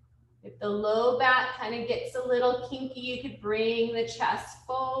 If the low back kind of gets a little kinky, you could bring the chest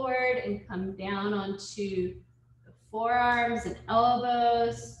forward and come down onto the forearms and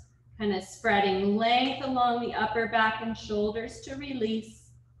elbows, kind of spreading length along the upper back and shoulders to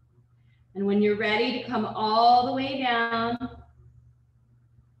release. And when you're ready to come all the way down,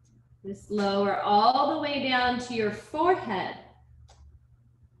 just lower all the way down to your forehead.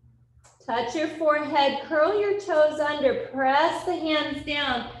 Touch your forehead, curl your toes under, press the hands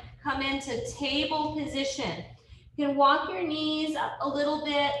down, come into table position. You can walk your knees up a little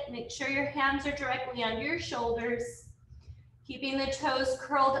bit, make sure your hands are directly under your shoulders, keeping the toes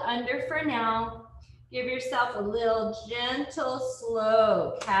curled under for now. Give yourself a little gentle,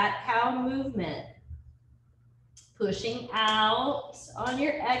 slow cat-cow movement. Pushing out on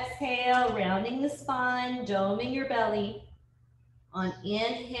your exhale, rounding the spine, doming your belly. On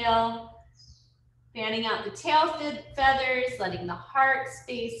inhale, fanning out the tail feathers, letting the heart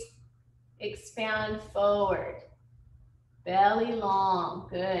space expand forward. Belly long,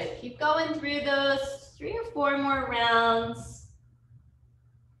 good. Keep going through those 3 or 4 more rounds.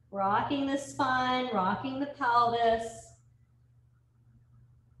 Rocking the spine, rocking the pelvis.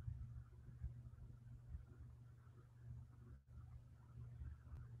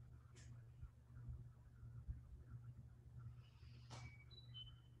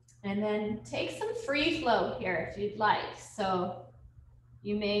 And then take some free flow here if you'd like. So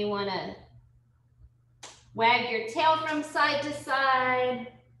you may want to wag your tail from side to side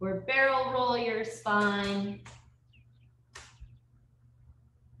or barrel roll your spine.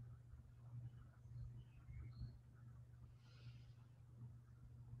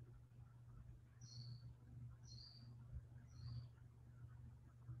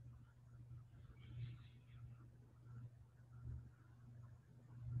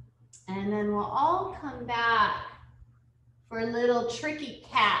 And then we'll all come back for a little tricky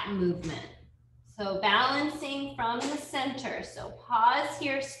cat movement. So balancing from the center. So pause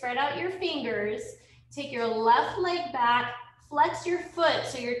here, spread out your fingers, take your left leg back, flex your foot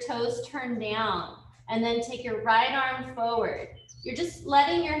so your toes turn down, and then take your right arm forward. You're just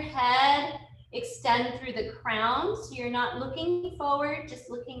letting your head extend through the crown, so you're not looking forward, just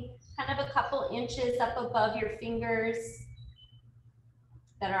looking kind of a couple inches up above your fingers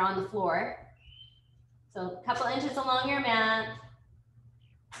that are on the floor. So a couple inches along your mat.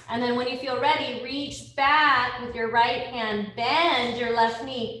 And then when you feel ready, reach back with your right hand, bend your left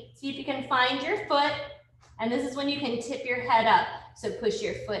knee. See if you can find your foot. And this is when you can tip your head up. So push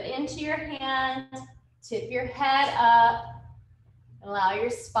your foot into your hand, tip your head up, allow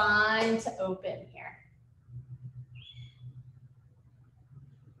your spine to open here.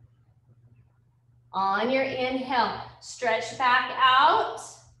 On your inhale, stretch back out.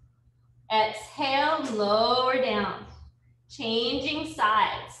 Exhale, lower down. Changing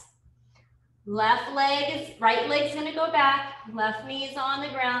sides. Right leg's gonna go back, left knee's on the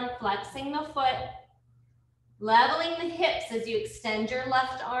ground, flexing the foot. Leveling the hips as you extend your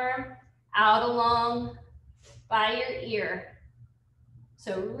left arm out along by your ear.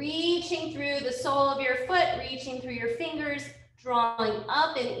 So reaching through the sole of your foot, reaching through your fingers, drawing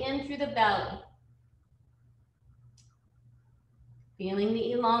up and in through the belly. Feeling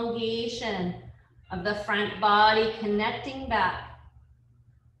the elongation of the front body connecting back.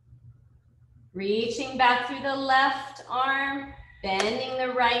 Reaching back through the left arm, bending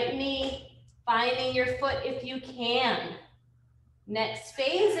the right knee, finding your foot if you can. Next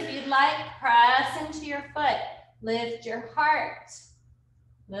phase, if you'd like, press into your foot. Lift your heart.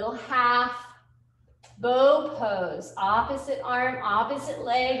 Little half bow pose. Opposite arm, opposite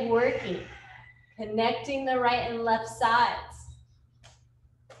leg working. Connecting the right and left sides.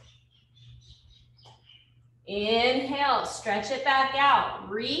 Inhale, stretch it back out.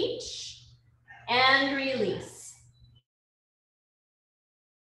 Reach and release.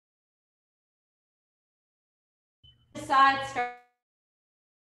 Side, start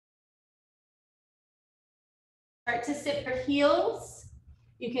to sit for heels.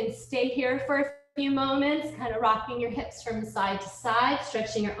 You can stay here for a few moments, kind of rocking your hips from side to side,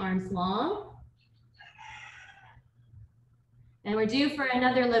 stretching your arms long. And we're due for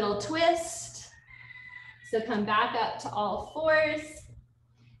another little twist. So come back up to all fours.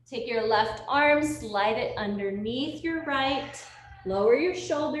 Take your left arm, slide it underneath your right. Lower your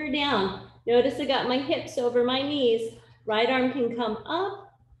shoulder down. Notice I got my hips over my knees. Right arm can come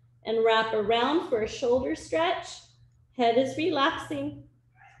up and wrap around for a shoulder stretch. Head is relaxing.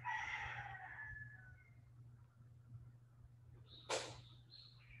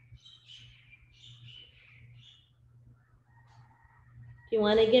 If you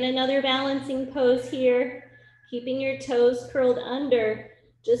want to get another balancing pose here, keeping your toes curled under,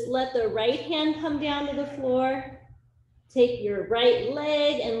 just let the right hand come down to the floor. Take your right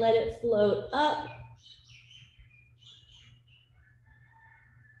leg and let it float up.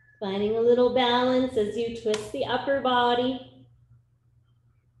 Finding a little balance as you twist the upper body.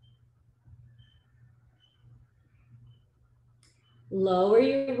 Lower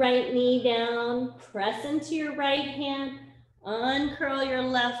your right knee down, press into your right hand, uncurl your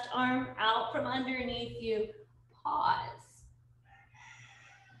left arm out from underneath you. Pause.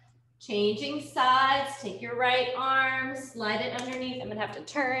 Changing sides, take your right arm, slide it underneath. I'm gonna have to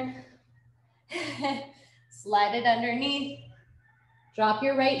turn. Slide it underneath. Drop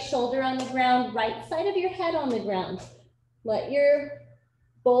your right shoulder on the ground, right side of your head on the ground. Let your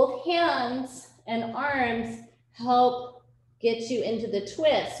both hands and arms help get you into the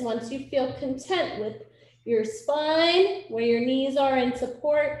twist. Once you feel content with your spine, where your knees are in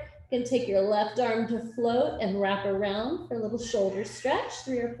support, you can take your left arm to float and wrap around for a little shoulder stretch,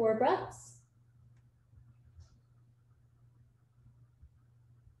 3 or 4 breaths.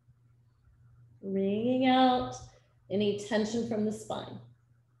 Wringing out any tension from the spine.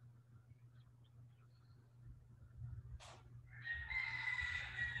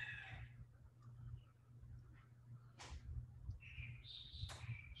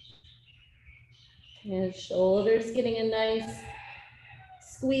 And shoulders getting a nice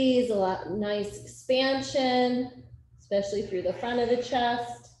squeeze, nice expansion, especially through the front of the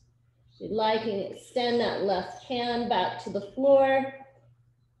chest. If you'd like, you can extend that left hand back to the floor.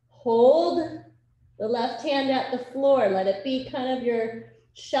 Hold the left hand at the floor. Let it be kind of your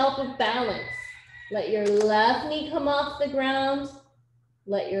shelf of balance. Let your left knee come off the ground.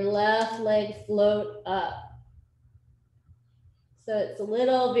 Let your left leg float up. So it's a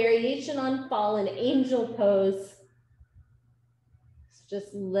little variation on fallen angel pose. It's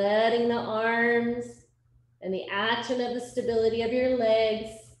just letting the arms and the action of the stability of your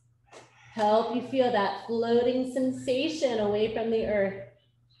legs help you feel that floating sensation away from the earth.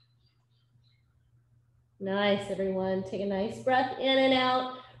 Nice, everyone. Take a nice breath in and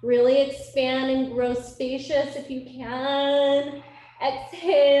out. Really expand and grow spacious if you can.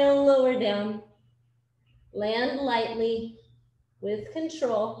 Exhale, lower down. Land lightly with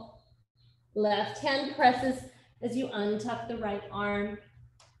control. Left hand presses as you untuck the right arm.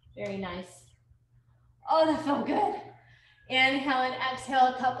 Very nice. Oh, that felt good. Inhale and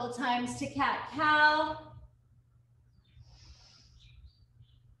exhale a couple times to cat-cow.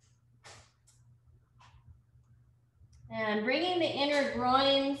 And bringing the inner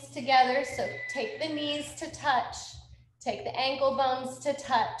groins together, so take the knees to touch, take the ankle bones to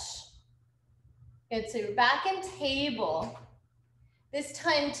touch. Good, so you're back in table. This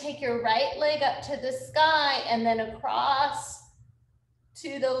time, take your right leg up to the sky and then across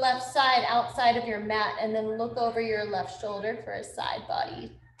to the left side outside of your mat, and then look over your left shoulder for a side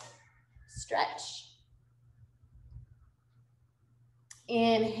body stretch.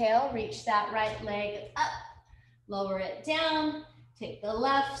 Inhale, reach that right leg up. Lower it down, take the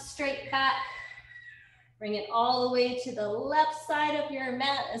left straight back, bring it all the way to the left side of your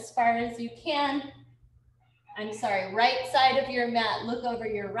mat as far as you can. I'm sorry, right side of your mat, look over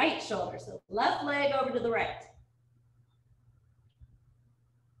your right shoulder. So left leg over to the right.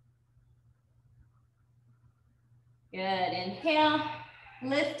 Good, inhale,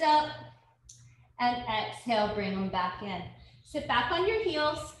 lift up, and exhale, bring them back in. Sit back on your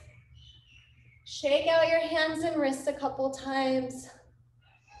heels. Shake out your hands and wrists a couple times.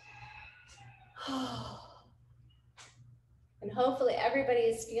 And hopefully everybody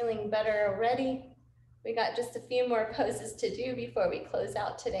is feeling better already. We got just a few more poses to do before we close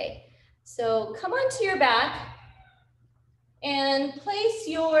out today. So come onto your back and place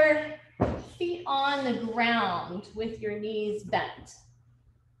your feet on the ground with your knees bent.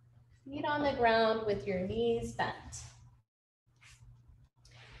 Feet on the ground with your knees bent.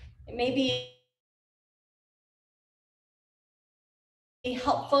 It may be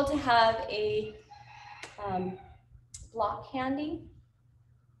helpful to have a block handy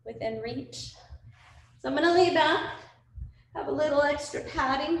within reach. So I'm gonna lay back, have a little extra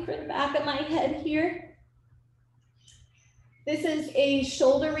padding for the back of my head here. This is a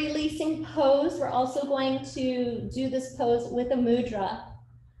shoulder releasing pose. We're also going to do this pose with a mudra.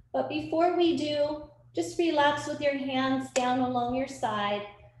 But before we do, just relax with your hands down along your side.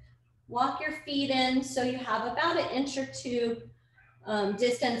 Walk your feet in so you have about 1 inch or 2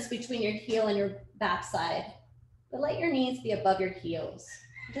 distance between your heel and your backside. But let your knees be above your heels.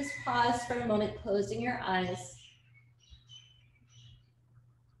 Just pause for a moment, closing your eyes.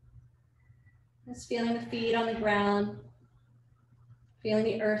 Just feeling the feet on the ground, feeling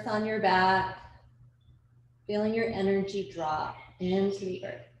the earth on your back, feeling your energy drop into the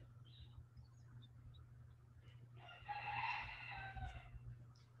earth.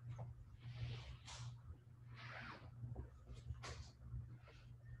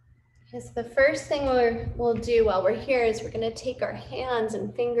 Okay, so the first thing we'll do while we're here is we're going to take our hands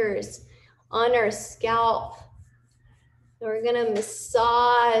and fingers on our scalp. And we're going to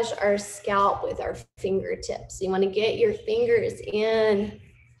massage our scalp with our fingertips. So you want to get your fingers in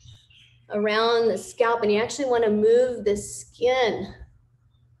around the scalp, and you actually want to move the skin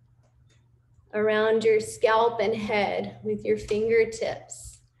around your scalp and head with your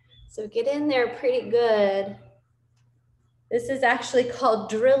fingertips. So get in there pretty good. This is actually called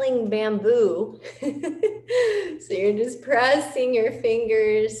drilling bamboo. So you're just pressing your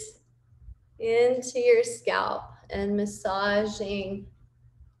fingers into your scalp and massaging.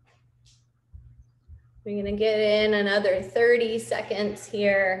 We're gonna get in another 30 seconds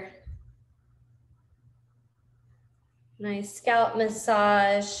here. Nice scalp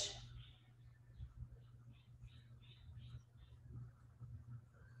massage.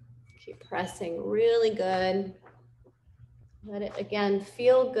 Keep pressing really good. Let it again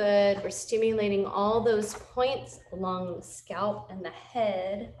feel good. We're stimulating all those points along the scalp and the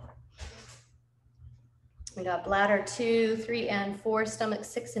head. We got bladder 2, 3, and 4, stomach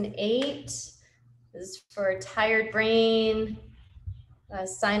 6 and 8. This is for tired brain,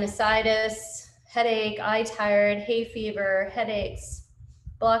 sinusitis, headache, eye tired, hay fever, headaches,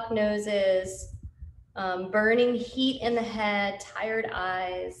 blocked noses, burning heat in the head, tired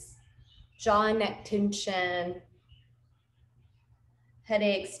eyes, jaw and neck tension,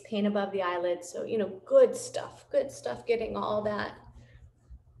 headaches, pain above the eyelids. So, good stuff, getting all that.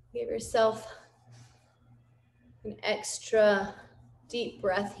 Give yourself an extra deep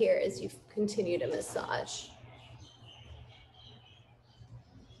breath here as you continue to massage.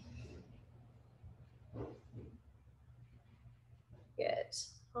 Good.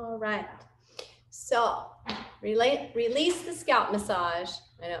 All right. So release the scalp massage.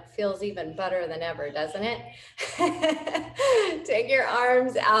 I know it feels even better than ever, doesn't it? Take your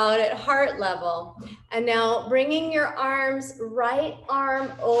arms out at heart level. And now bringing your arms, right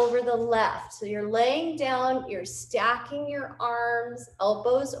arm over the left. So you're laying down, you're stacking your arms,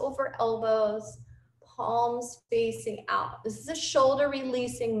 elbows over elbows, palms facing out. This is a shoulder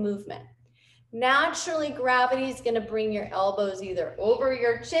releasing movement. Naturally, gravity is going to bring your elbows either over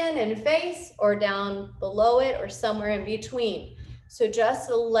your chin and face or down below it or somewhere in between. So just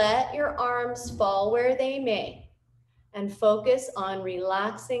let your arms fall where they may and focus on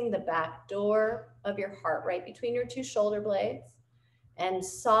relaxing the back door of your heart right between your 2 shoulder blades and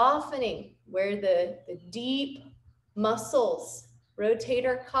softening where the deep muscles,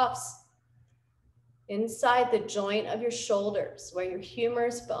 rotator cuffs inside the joint of your shoulders where your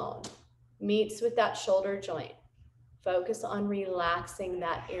humerus bone meets with that shoulder joint. Focus on relaxing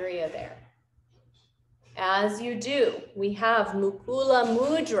that area there. As you do, we have Mukula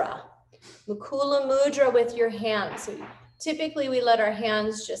Mudra. Mukula Mudra with your hands. So typically we let our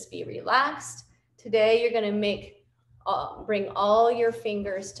hands just be relaxed. Today you're going to bring all your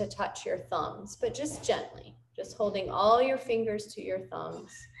fingers to touch your thumbs, but just gently, just holding all your fingers to your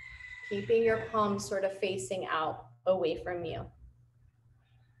thumbs, keeping your palms sort of facing out away from you.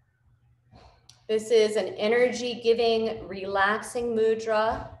 This is an energy-giving, relaxing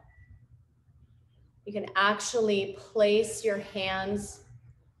mudra. You can actually place your hands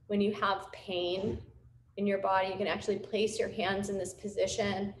when you have pain in your body. You can actually place your hands in this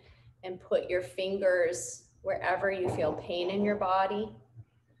position and put your fingers wherever you feel pain in your body.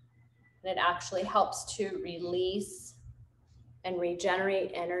 And it actually helps to release and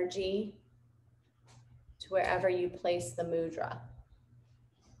regenerate energy to wherever you place the mudra.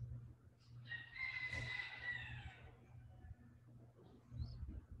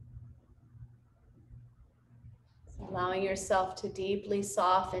 Allowing yourself to deeply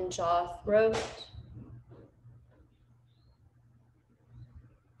soften jaw, throat.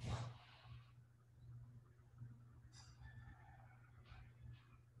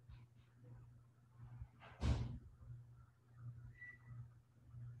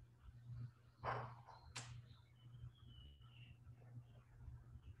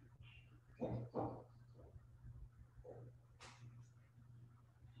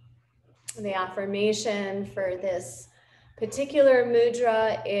 The affirmation for this particular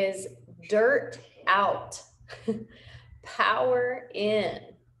mudra is dirt out, power in.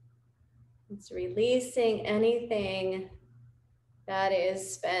 It's releasing anything that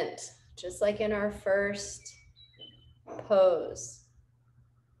is spent, just like in our first pose.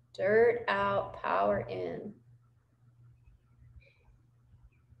 Dirt out, power in.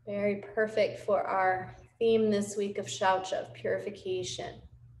 Very perfect for our theme this week of Shaucha, of purification.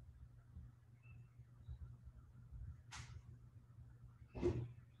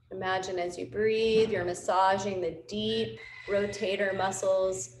 Imagine as you breathe, you're massaging the deep rotator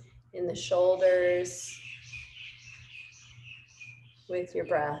muscles in the shoulders with your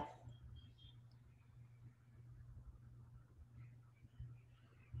breath.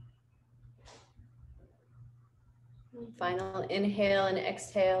 Final inhale and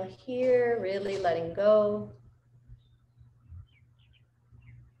exhale here, really letting go.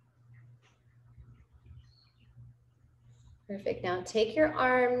 Perfect. Now take your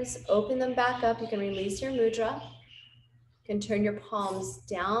arms, open them back up. You can release your mudra. You can turn your palms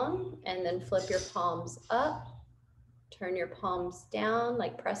down and then flip your palms up. Turn your palms down,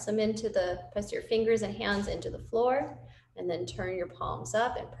 like press your fingers and hands into the floor, and then turn your palms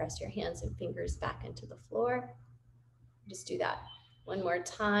up and press your hands and fingers back into the floor. Just do that one more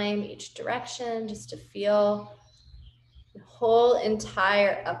time, each direction, just to feel the whole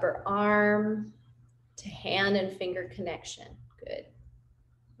entire upper arm to hand and finger connection. Good.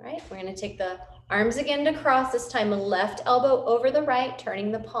 All right, we're going to take the arms again to cross, this time left elbow over the right,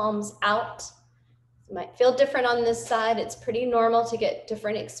 turning the palms out. It might feel different on this side. It's pretty normal to get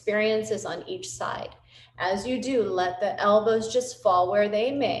different experiences on each side. As you do, let the elbows just fall where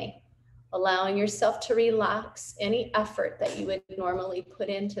they may, allowing yourself to relax any effort that you would normally put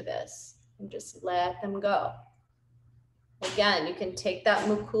into this, and just let them go. Again, you can take that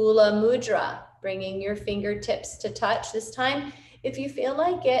Mukula mudra, bringing your fingertips to touch. This time, if you feel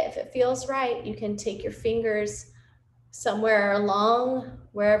like it, if it feels right, you can take your fingers somewhere along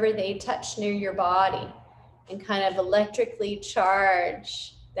wherever they touch near your body and kind of electrically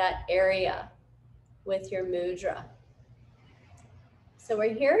charge that area with your mudra. So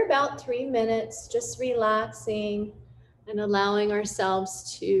we're here about 3 minutes, just relaxing and allowing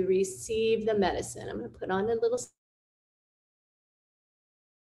ourselves to receive the medicine. I'm going to put on a little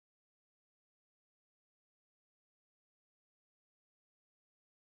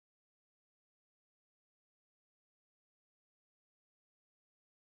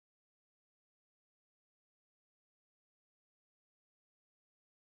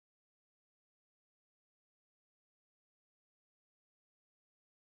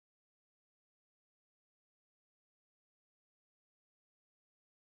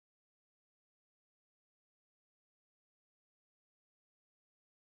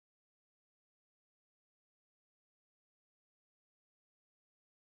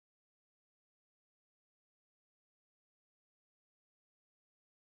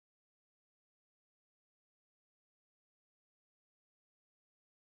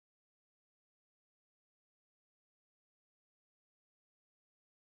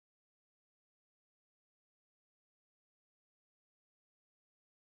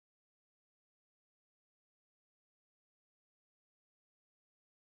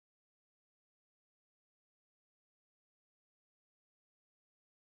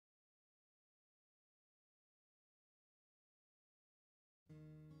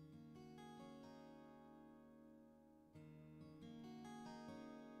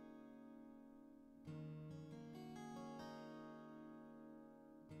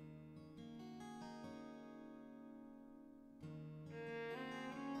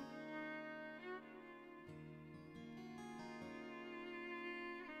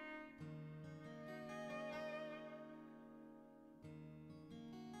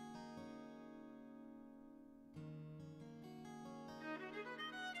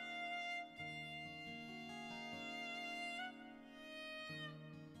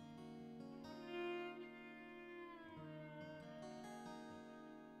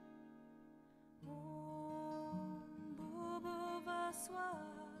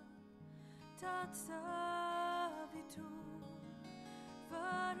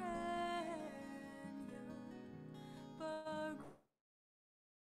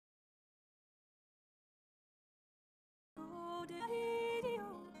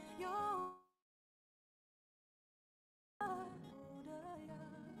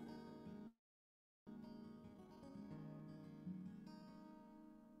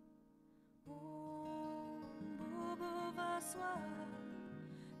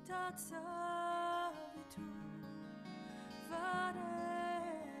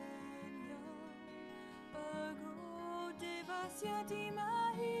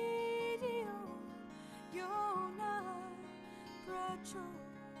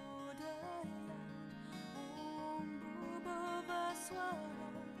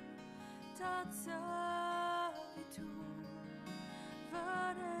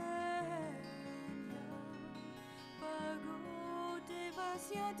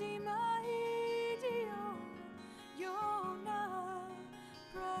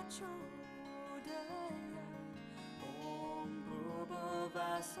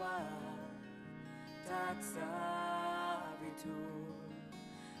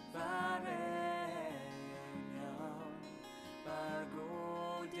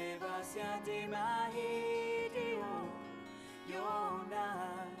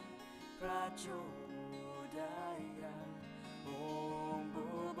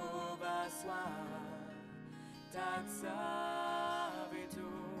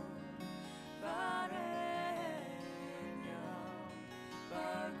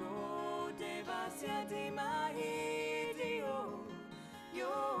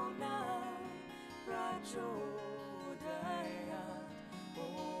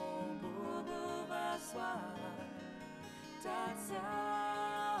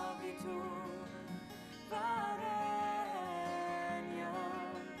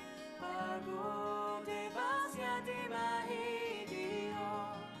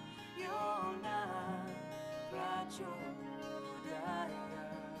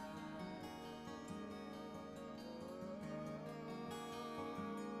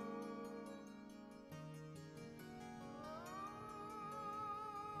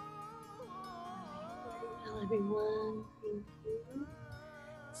Well, everyone, thank you.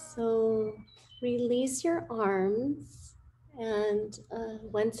 So release your arms and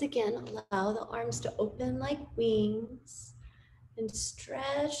once again, allow the arms to open like wings and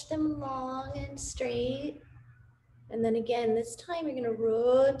stretch them long and straight. And then again, this time you're going to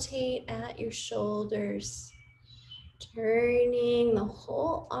rotate at your shoulders, turning the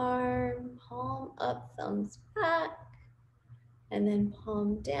whole arm, palm up, thumbs back. And then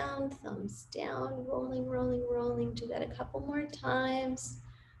palm down, thumbs down, rolling, rolling, rolling. Do that a couple more times.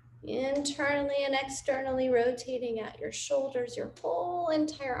 Internally and externally rotating at your shoulders, your whole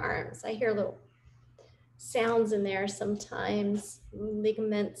entire arms. I hear little sounds in there sometimes,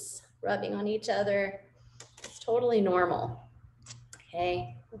 ligaments rubbing on each other. It's totally normal.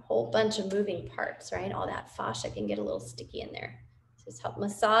 Okay, a whole bunch of moving parts, right? All that fascia can get a little sticky in there. Just help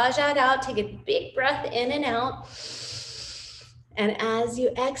massage that out. Take a big breath in and out. And as you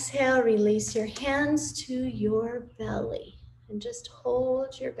exhale, release your hands to your belly and just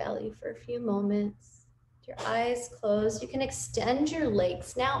hold your belly for a few moments. Your eyes closed. You can extend your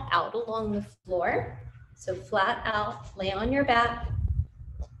legs now out along the floor. So flat out, lay on your back.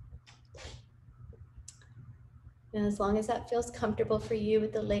 And as long as that feels comfortable for you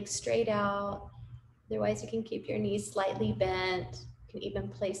with the legs straight out, otherwise you can keep your knees slightly bent. You can even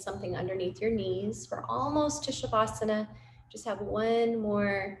place something underneath your knees. We're almost to Shavasana. Just have one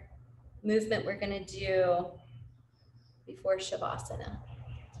more movement we're going to do before Shavasana.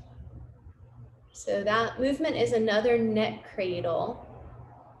 So that movement is another neck cradle.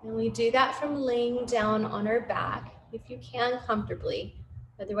 And we do that from laying down on our back, if you can comfortably.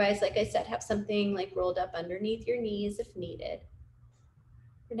 Otherwise, like I said, have something like rolled up underneath your knees if needed.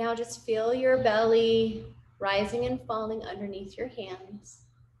 For now, just feel your belly rising and falling underneath your hands.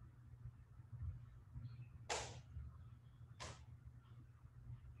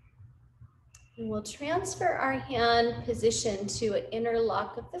 And we'll transfer our hand position to an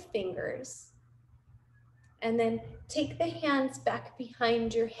interlock of the fingers. And then take the hands back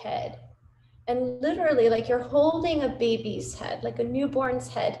behind your head. And literally, like you're holding a baby's head, like a newborn's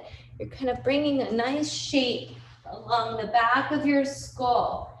head. You're kind of bringing a nice shape along the back of your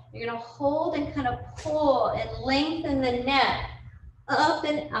skull. You're going to hold and kind of pull and lengthen the neck up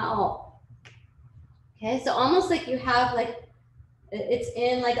and out. Okay, so almost like you have like, it's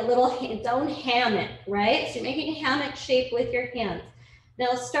in like a little its own hammock, right? So you're making a hammock shape with your hands.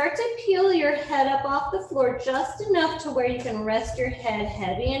 Now start to peel your head up off the floor just enough to where you can rest your head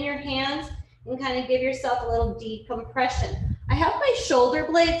heavy in your hands and kind of give yourself a little decompression. I have my shoulder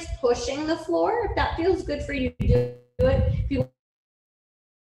blades pushing the floor. If that feels good for you, do it. If you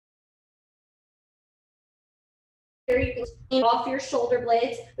can off your shoulder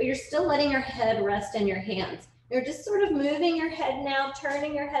blades, but you're still letting your head rest in your hands. You're just sort of moving your head now,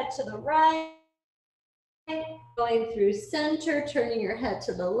 turning your head to the right, going through center, turning your head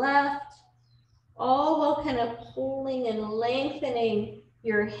to the left, all while kind of pulling and lengthening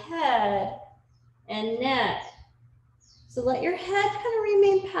your head and neck. So let your head kind of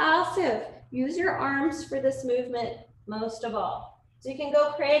remain passive. Use your arms for this movement most of all. So you can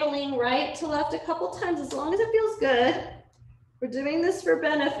go cradling right to left a couple times as long as it feels good. We're doing this for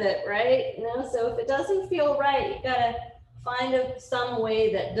benefit, right? You know, so if it doesn't feel right, you gotta find some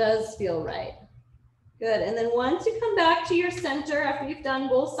way that does feel right. Good, and then once you come back to your center, after you've done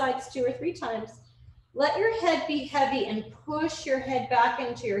both sides 2 or 3 times, let your head be heavy and push your head back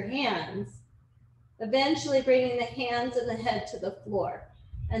into your hands, eventually bringing the hands and the head to the floor.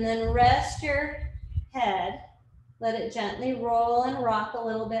 And then rest your head, let it gently roll and rock a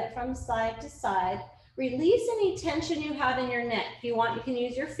little bit from side to side. Release any tension you have in your neck. If you want, you can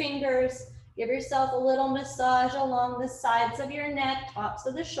use your fingers. Give yourself a little massage along the sides of your neck, tops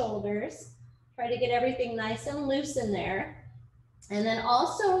of the shoulders. Try to get everything nice and loose in there. And then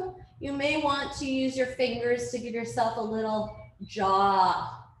also, you may want to use your fingers to give yourself a little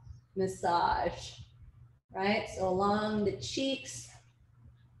jaw massage, right? So along the cheeks,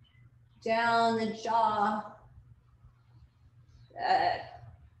 down the jaw. Good.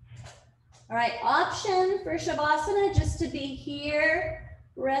 All right, option for Shavasana, just to be here,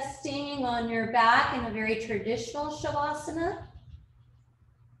 resting on your back in a very traditional Shavasana.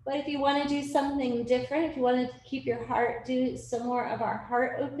 But if you want to do something different, if you want to keep your heart, do some more of our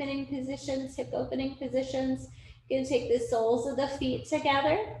heart opening positions, hip opening positions, you can take the soles of the feet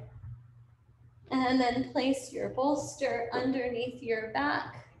together and then place your bolster underneath your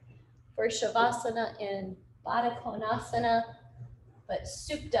back for Shavasana in Baddha Konasana, but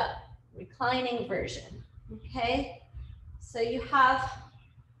souped up, reclining version, okay? So you have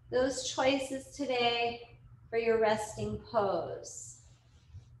those choices today for your resting pose,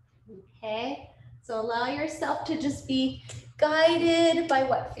 okay? So allow yourself to just be guided by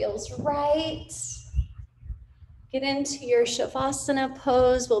what feels right. Get into your Shavasana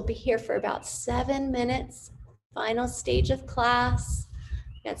pose. We'll be here for about 7 minutes, final stage of class.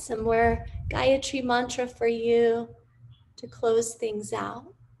 Got some more Gayatri mantra for you to close things out.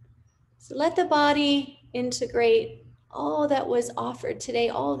 So let the body integrate all that was offered today,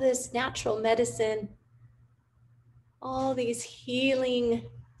 all this natural medicine, all these healing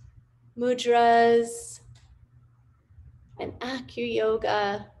mudras and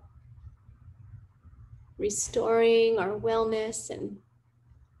AcuYoga, restoring our wellness and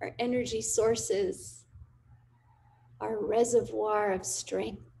our energy sources, our reservoir of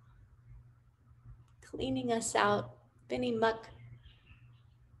strength, cleaning us out, any muck,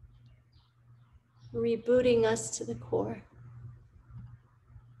 rebooting us to the core.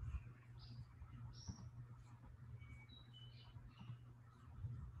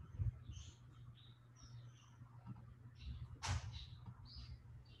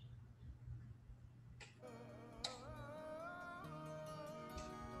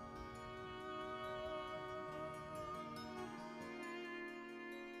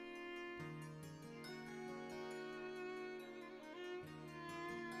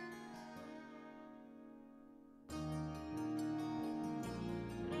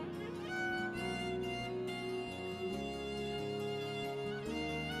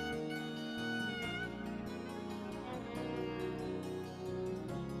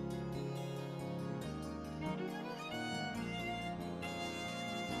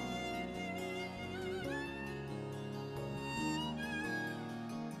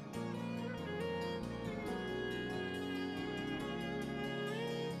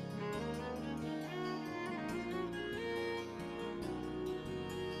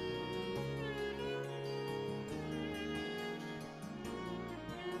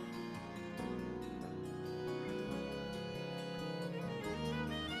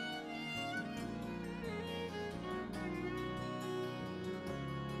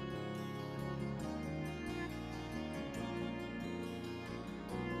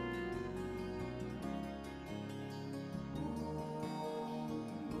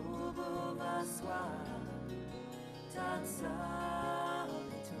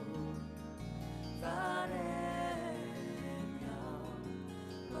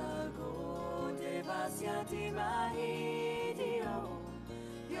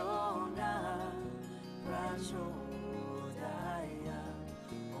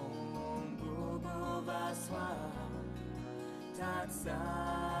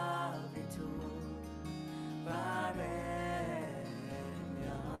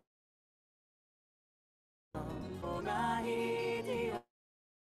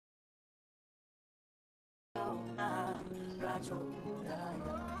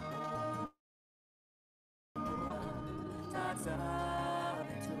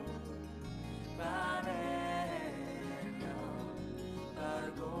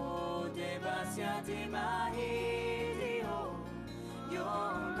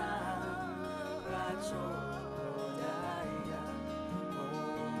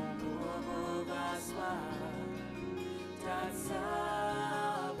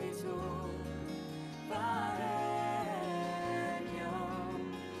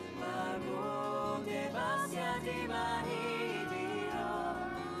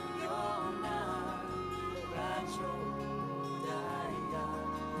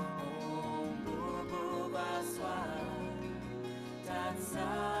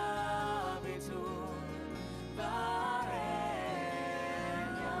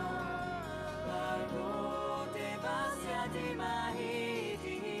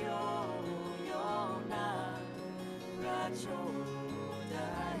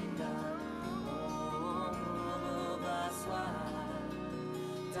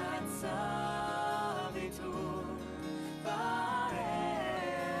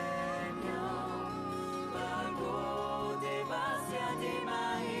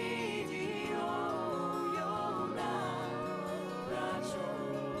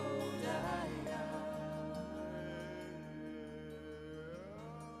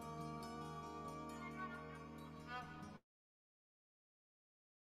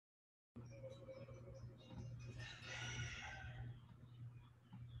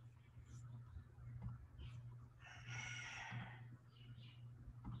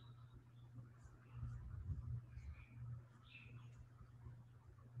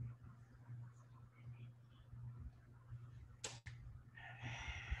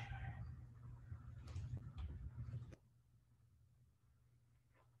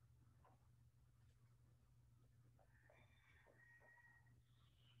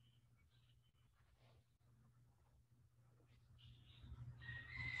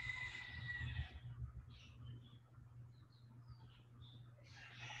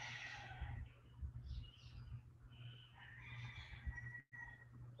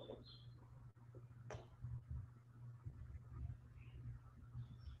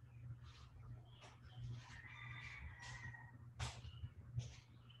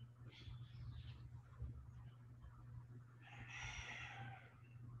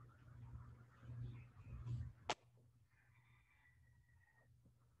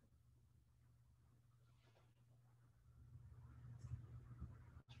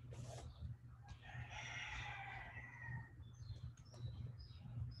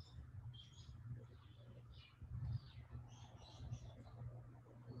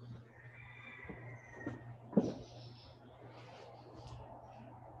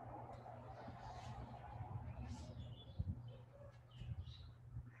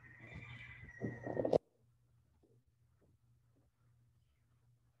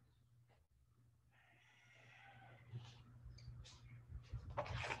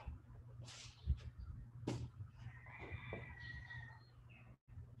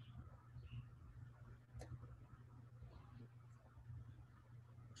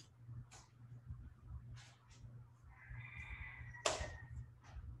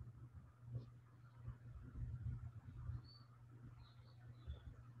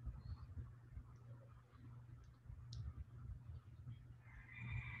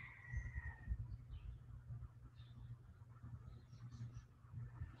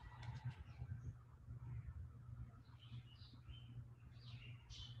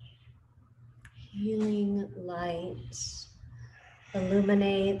 Healing light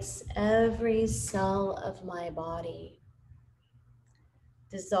illuminates every cell of my body,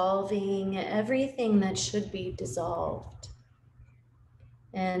 dissolving everything that should be dissolved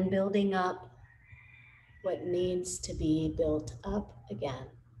and building up what needs to be built up again.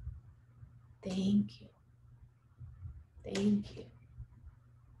 Thank you. Thank you.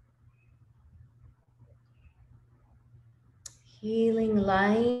 Healing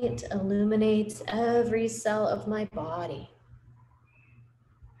light illuminates every cell of my body,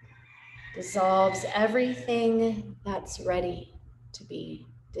 dissolves everything that's ready to be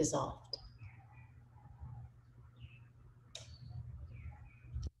dissolved.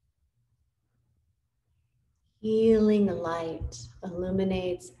 Healing light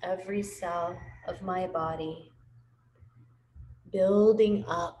illuminates every cell of my body, building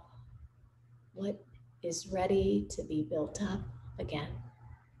up what is ready to be built up again.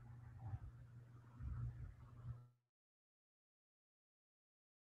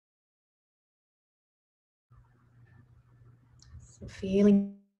 So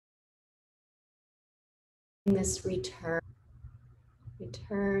feeling this return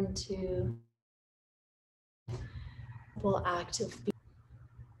to active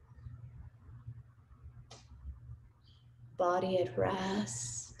body at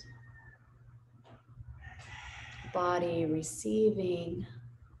rest, body receiving,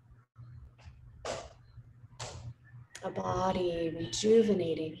 a body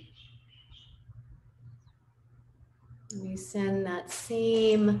rejuvenating. We send that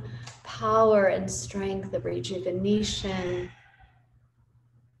same power and strength of rejuvenation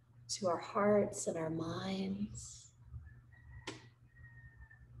to our hearts and our minds,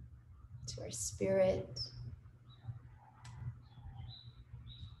 to our spirit,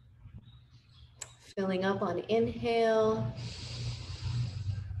 filling up on inhale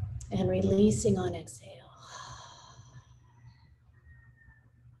and releasing on exhale.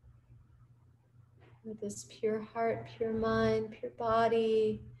 With this pure heart, pure mind, pure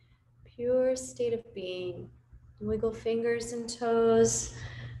body, pure state of being. Wiggle fingers and toes.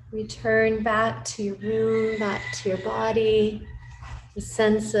 Return back to your room, back to your body. The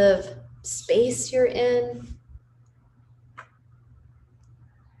sense of space you're in.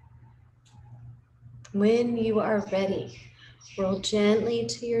 When you are ready, roll gently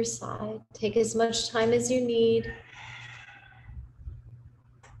to your side. Take as much time as you need.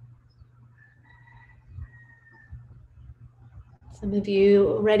 Some of you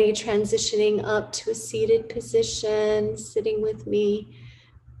already transitioning up to a seated position, sitting with me.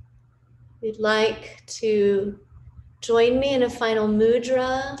 We'd like to join me in a final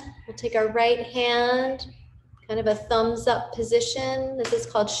mudra. We'll take our right hand, kind of a thumbs up position. This is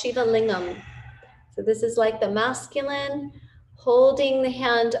called Shiva Lingam. So this is like the masculine, holding the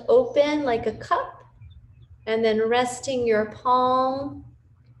hand open like a cup, and then resting your palm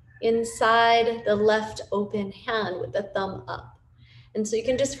inside the left open hand with the thumb up. And so you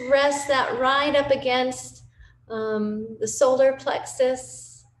can just rest that right up against the solar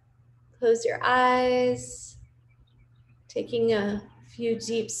plexus. Close your eyes, taking a few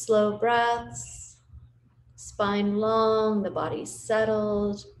deep, slow breaths. Spine long, the body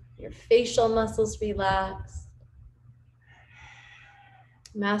settled, your facial muscles relaxed.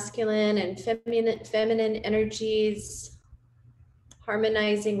 Masculine and feminine energies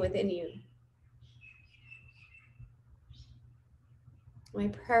harmonizing within you. My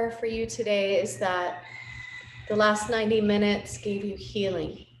prayer for you today is that the last 90 minutes gave you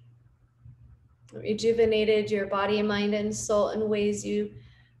healing, rejuvenated your body, mind, and soul in ways you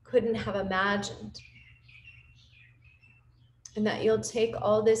couldn't have imagined. And that you'll take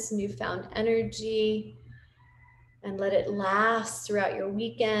all this newfound energy and let it last throughout your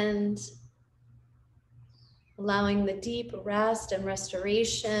weekend, allowing the deep rest and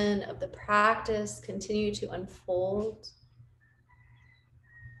restoration of the practice continue to unfold.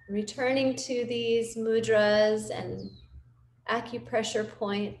 Returning to these mudras and acupressure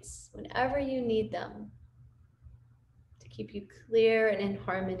points whenever you need them to keep you clear and in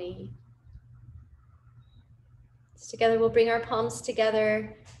harmony. So together we'll bring our palms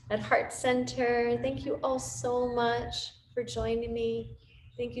together at heart center. Thank you all so much for joining me.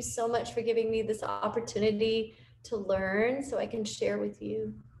 Thank you so much for giving me this opportunity to learn so I can share with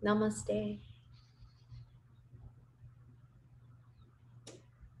you. Namaste.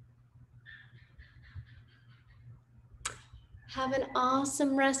 Have an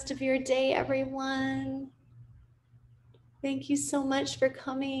awesome rest of your day, everyone. Thank you so much for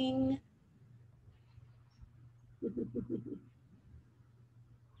coming.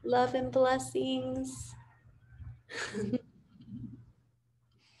 Love and blessings.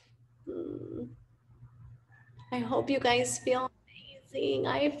 I hope you guys feel amazing.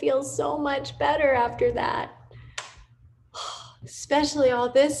 I feel so much better after that. Especially all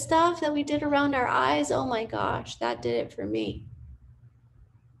this stuff that we did around our eyes. Oh my gosh, that did it for me.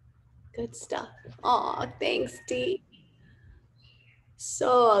 Good stuff. Oh, thanks, Dee.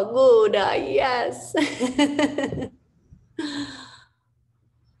 So good. Yes.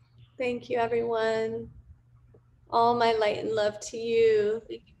 Thank you, everyone. All my light and love to you.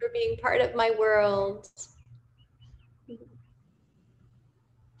 Thank you for being part of my world.